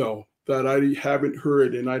thing, though, that I haven't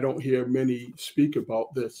heard, and I don't hear many speak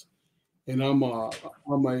about this, and I'm a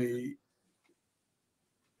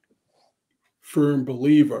firm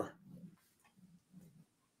believer.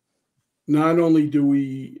 Not only do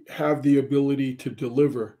we have the ability to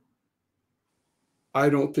deliver, I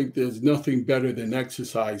don't think there's nothing better than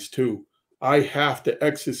exercise, too. I have to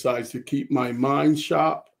exercise to keep my mind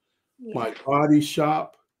sharp, my body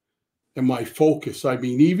sharp, and my focus. I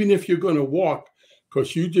mean, even if you're going to walk,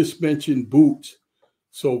 because you just mentioned boots.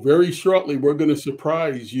 So very shortly, we're going to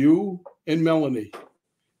surprise you and Melanie,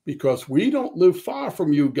 because we don't live far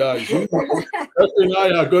from you guys. Esther and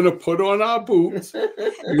I are going to put on our boots.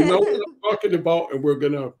 You know what I'm talking about. And we're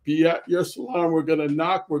going to be at your salon. We're going to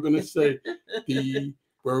knock. We're going to say,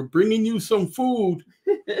 we're bringing you some food,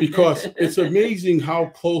 because it's amazing how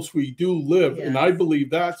close we do live. Yes. And I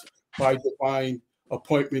believe that's by divine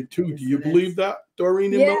appointment too. Do you believe that,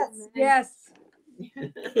 Doreen? Yes.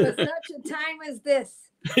 For such a time as this.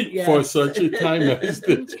 For such a time as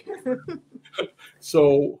this.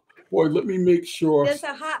 So, boy, let me make sure. Does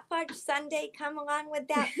a hot fudge sundae come along with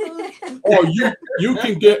that food? Oh, you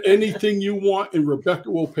can get anything you want, and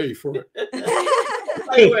Rebecca will pay for it.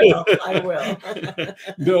 I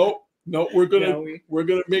will. No, we're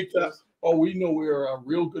gonna make that. Oh, we know we're a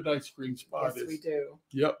real good ice cream spot. Yes, we do.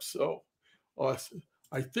 Yep. So,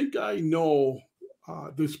 I think I know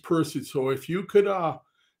this person. So if you could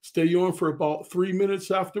stay on for about 3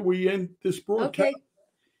 minutes after we end this broadcast. Okay.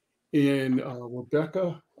 And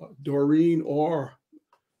Rebecca, Doreen, or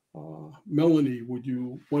Melanie, would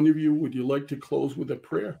you like to close with a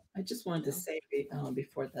prayer? I just wanted to say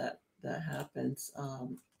before that that happens,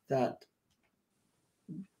 that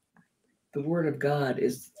the Word of God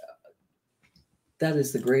is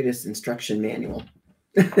the greatest instruction manual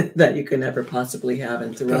that you can ever possibly have.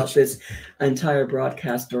 And throughout this entire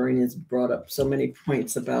broadcast, Doreen has brought up so many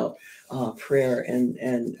points about prayer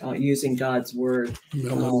and using God's Word.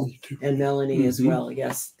 Melanie too. And Melanie as well.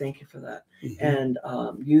 Yes, thank you for that. And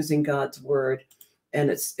using God's Word. And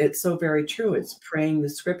it's so very true. It's praying the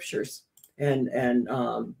scriptures and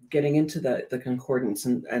getting into the concordance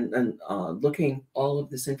and looking all of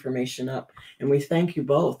this information up. And we thank you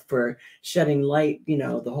both for shedding light,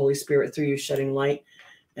 the Holy Spirit through you shedding light.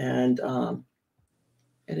 And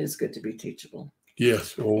it is good to be teachable.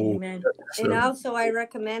 Yes. Oh, amen. And also I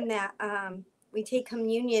recommend that we take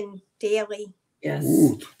communion daily. Yes.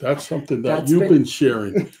 Ooh, that's something that you've been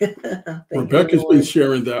sharing. Rebecca's been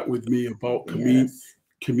sharing that with me about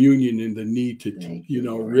communion and the need to,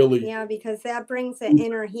 really. Yeah, because that brings an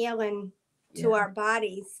inner healing to our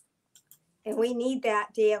bodies. And we need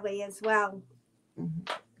that daily as well.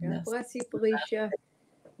 God bless you, Felicia.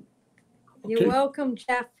 You're welcome,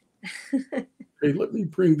 Jeff. Hey, let me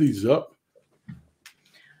bring these up.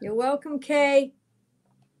 You're welcome, Kay.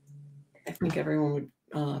 I think everyone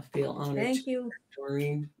would feel honored. Thank you.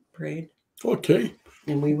 Doreen prayed. Okay.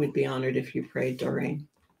 And we would be honored if you prayed, Doreen.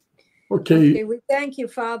 Okay. We thank you,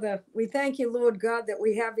 Father. We thank you, Lord God, that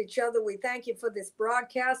we have each other. We thank you for this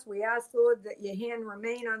broadcast. We ask, Lord, that your hand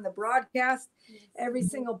remain on the broadcast, every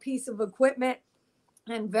single piece of equipment,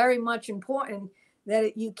 and very much important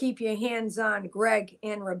that you keep your hands on Greg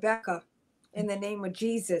and Rebecca in the name of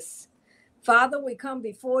Jesus. Father, we come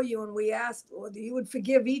before you and we ask, Lord, that you would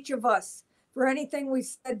forgive each of us for anything we've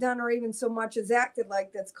said, done, or even so much as acted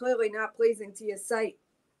like that's clearly not pleasing to your sight.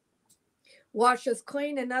 Wash us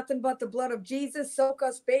clean in nothing but the blood of Jesus. Soak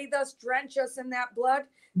us, bathe us, drench us in that blood,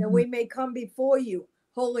 that we may come before you,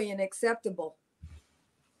 holy and acceptable.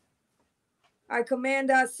 I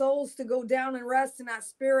command our souls to go down and rest and our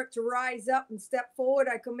spirit to rise up and step forward.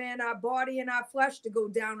 I command our body and our flesh to go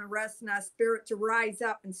down and rest and our spirit to rise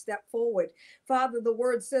up and step forward. Father, the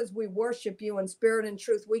word says we worship you in spirit and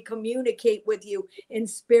truth. We communicate with you in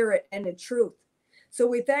spirit and in truth. So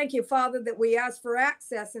we thank you, Father, that we ask for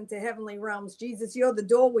access into heavenly realms. Jesus, you're the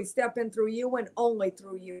door. We step in through you and only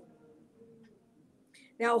through you.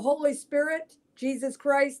 Now, Holy Spirit, Jesus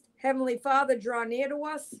Christ, Heavenly Father, draw near to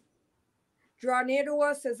us. Draw near to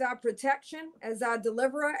us as our protection, as our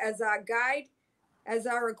deliverer, as our guide, as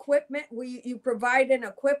our equipment. You provide and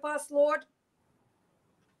equip us, Lord.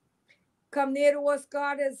 Come near to us,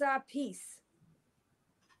 God, as our peace.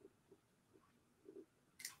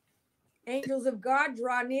 Angels of God,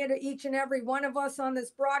 draw near to each and every one of us on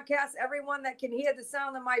this broadcast, everyone that can hear the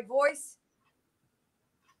sound of my voice.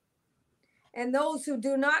 And those who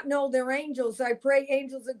do not know their angels, I pray,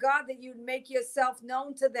 angels of God, that you'd make yourself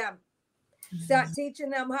known to them. Start teaching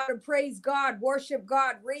them how to praise God, worship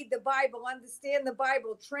God, read the Bible, understand the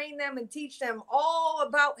Bible, train them and teach them all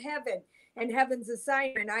about heaven and heaven's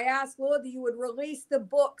assignment. I ask, Lord, that you would release the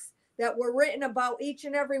books that were written about each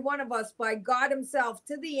and every one of us by God himself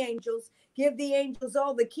to the angels. Give the angels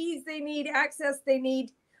all the keys they need, access they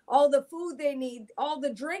need, all the food they need, all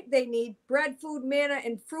the drink they need, bread, food, manna,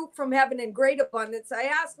 and fruit from heaven in great abundance. I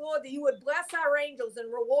ask, Lord, that you would bless our angels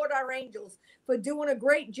and reward our angels for doing a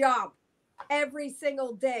great job every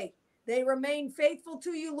single day. They remain faithful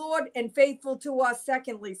to you, Lord, and faithful to us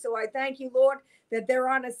secondly. So I thank you, Lord, that they're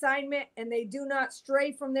on assignment and they do not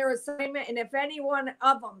stray from their assignment. And if any one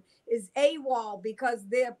of them is AWOL because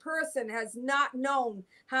their person has not known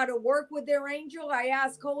how to work with their angel, I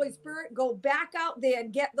ask, Holy Spirit, go back out there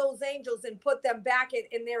and get those angels and put them back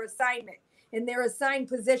in their assignment, in their assigned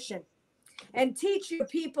position. And teach your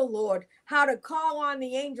people, Lord, how to call on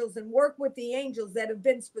the angels and work with the angels that have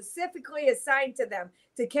been specifically assigned to them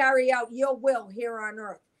to carry out your will here on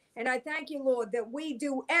earth. And I thank you, Lord, that we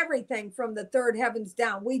do everything from the third heavens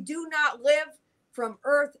down. We do not live from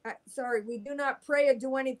earth. We do not pray or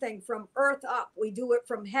do anything from earth up. We do it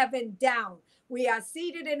from heaven down. We are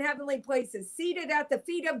seated in heavenly places, seated at the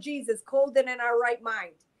feet of Jesus, clothed in our right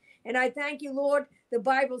mind. And I thank you, Lord. The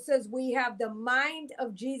Bible says we have the mind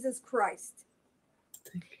of Jesus Christ.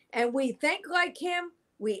 And we think like him,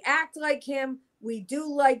 we act like him, we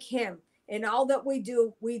do like him. And all that we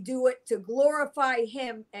do it to glorify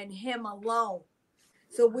him and him alone.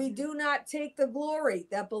 So we do not take the glory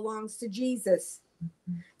that belongs to Jesus.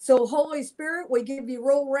 So Holy Spirit, we give you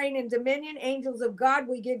rule, reign, and dominion. Angels of God,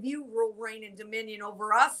 we give you rule, reign, and dominion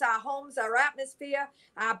over us, our homes, our atmosphere,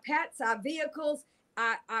 our pets, our vehicles,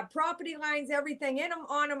 our property lines, everything in them,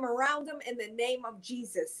 on them, around them, in the name of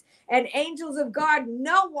Jesus. And angels of God,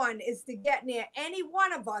 no one is to get near any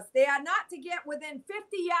one of us. They are not to get within 50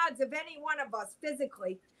 yards of any one of us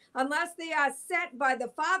physically, unless they are sent by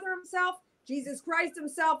the Father himself, Jesus Christ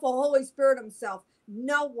himself, or Holy Spirit himself.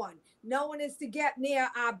 No one is to get near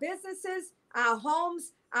our businesses, our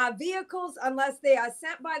homes, our vehicles, unless they are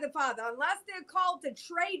sent by the Father. Unless they're called to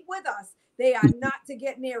trade with us, they are not to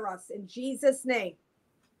get near us, in Jesus' name.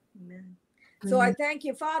 Amen. So I thank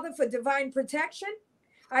you, Father, for divine protection.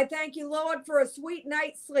 I thank you, Lord, for a sweet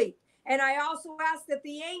night's sleep. And I also ask that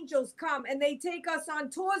the angels come and they take us on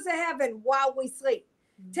tours of heaven while we sleep.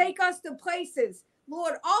 Take us to places,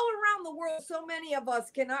 Lord, all around the world. So many of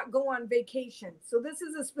us cannot go on vacation. So this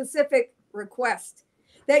is a specific request,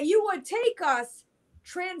 that you would take us,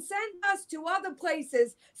 transcend us to other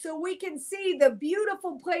places so we can see the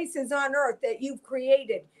beautiful places on earth that you've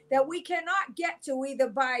created, that we cannot get to either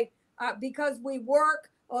by because we work,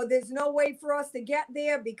 or there's no way for us to get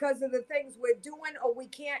there because of the things we're doing, or we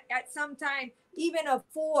can't at some time even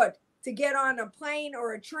afford to get on a plane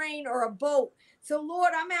or a train or a boat. So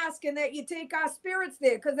Lord, I'm asking that you take our spirits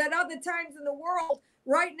there, because at other times in the world,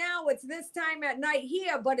 right now it's this time at night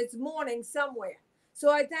here, but it's morning somewhere. So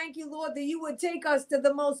I thank you, Lord, that you would take us to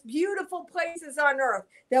the most beautiful places on earth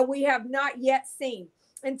that we have not yet seen,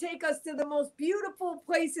 and take us to the most beautiful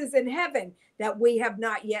places in heaven that we have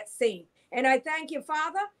not yet seen. And I thank you,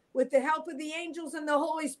 Father, with the help of the angels and the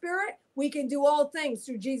Holy Spirit, we can do all things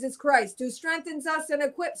through Jesus Christ, who strengthens us and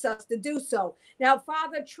equips us to do so. Now,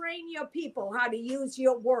 Father, train your people how to use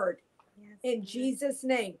your word, in Jesus'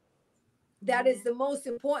 name. That is the most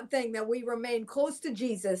important thing, that we remain close to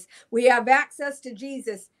Jesus. We have access to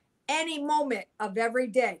Jesus any moment of every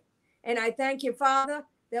day. And I thank you, Father,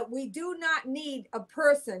 that we do not need a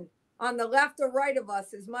person on the left or right of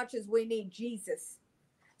us as much as we need Jesus.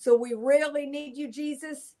 So we really need you,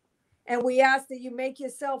 Jesus. And we ask that you make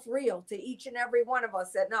yourself real to each and every one of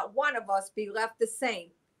us, that not one of us be left the same.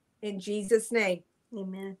 In Jesus' name.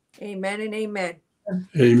 Amen. Amen and amen.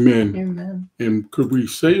 Amen. Amen. And could we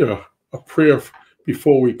say a prayer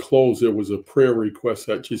before we close? There was a prayer request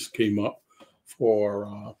that just came up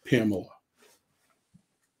for Pamela.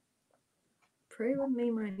 Pray with me,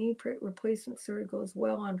 my knee replacement surgery goes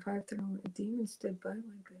well on 5:30. The demon stood by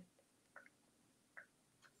my bed.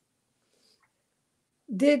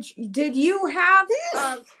 Did you have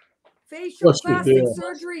facial plastic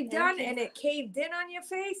surgery done and it caved in on your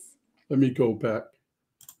face? Let me go back.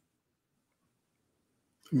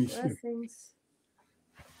 Let me see. Blessings.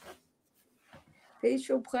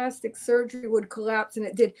 Facial plastic surgery would collapse, and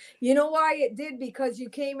it did. You know why it did? Because you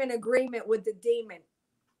came in agreement with the demon.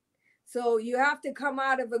 So you have to come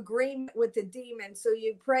out of agreement with the demon. So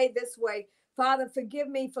you pray this way: Father, forgive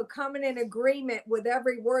me for coming in agreement with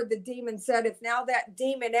every word the demon said. If now that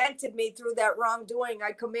demon entered me through that wrongdoing,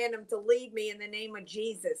 I command him to leave me in the name of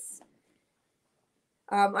Jesus.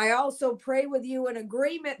 I also pray with you in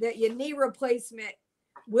agreement that your knee replacement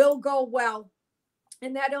will go well,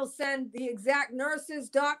 and that he'll send the exact nurses,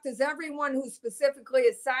 doctors, everyone who's specifically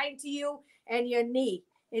assigned to you and your knee,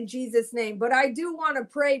 in Jesus' name. But I do want to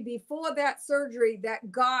pray before that surgery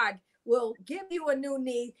that God will give you a new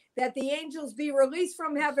knee, that the angels be released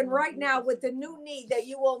from heaven right now with the new knee, that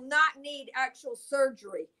you will not need actual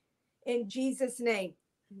surgery, in Jesus' name.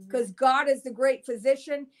 Because God is the great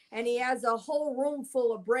physician, and he has a whole room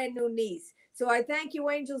full of brand new knees. So I thank you,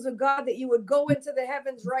 angels of God, that you would go into the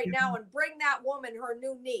heavens right now and bring that woman her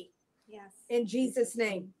new knee. Yes. In Jesus'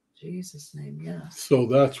 name. Jesus' name, yes. So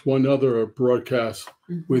that's one other broadcast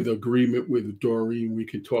with agreement with Doreen. We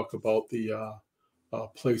can talk about the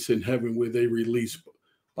place in heaven where they release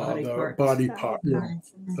the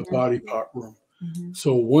body part room.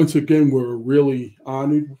 So once again, we're really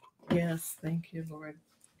honored. Yes, thank you, Lord.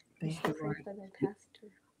 Thank you, Lord.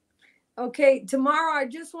 Okay, tomorrow I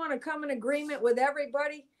just want to come in agreement with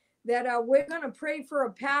everybody that we're going to pray for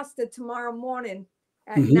a pastor tomorrow morning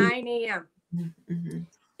at 9 a.m.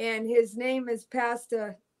 And his name is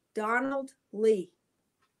Pastor Donald Lee.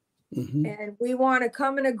 And we want to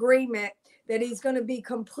come in agreement that he's going to be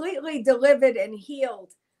completely delivered and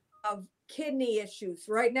healed of kidney issues.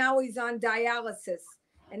 Right now he's on dialysis,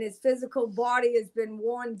 and his physical body has been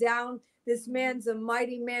worn down. This man's a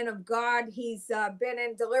mighty man of God. He's been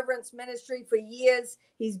in deliverance ministry for years.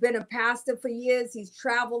 He's been a pastor for years. He's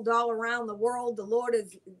traveled all around the world. The Lord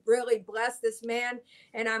has really blessed this man.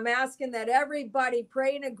 And I'm asking that everybody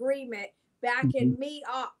pray in agreement, backing me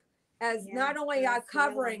up as not only our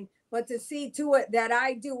covering, but to see to it that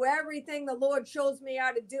I do everything the Lord shows me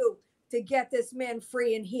how to do to get this man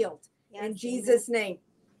free and healed. In Jesus' name.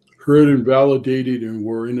 heard and validated, and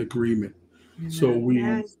we're in agreement. So we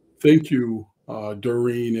Amen. thank you,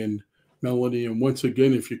 Doreen and Melanie. And once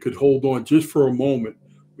again, if you could hold on just for a moment,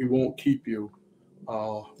 we won't keep you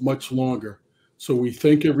much longer. So we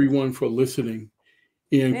thank everyone for listening.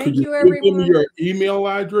 And Thank could you, you give me everyone. your email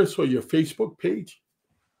address or your Facebook page?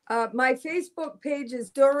 My Facebook page is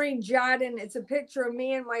Doreen Jardin. It's a picture of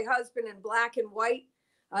me and my husband in black and white.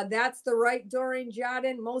 That's the right Doreen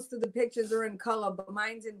Jardin. Most of the pictures are in color, but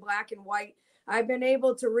mine's in black and white. I've been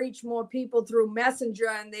able to reach more people through Messenger,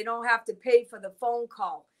 and they don't have to pay for the phone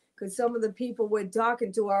call, because some of the people we're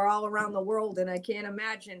talking to are all around the world, and I can't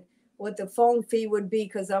imagine what the phone fee would be,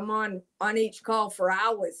 because I'm on each call for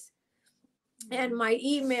hours. And my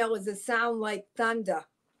email is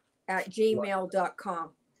asoundlikethunder@gmail.com.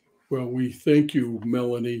 Well, we thank you,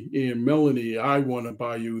 Melanie. And Melanie, I want to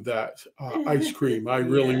buy you that ice cream. I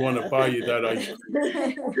really want to buy you that ice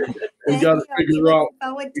cream. We got to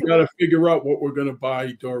figure out what we're going to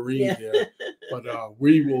buy Doreen there, but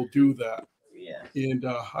we will do that. Yeah. And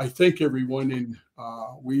I thank everyone. And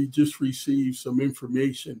we just received some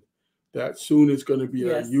information that soon is going to be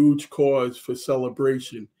a huge cause for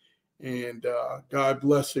celebration. And God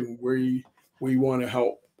bless him. We want to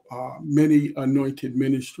help many anointed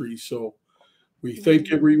ministries. So we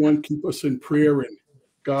thank everyone. Keep us in prayer, and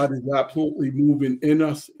God is absolutely moving in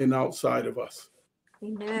us and outside of us.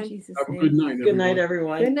 Amen. Jesus' Have a name. good night, everyone. Good night,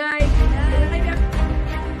 everyone. Good night. Good night, everyone.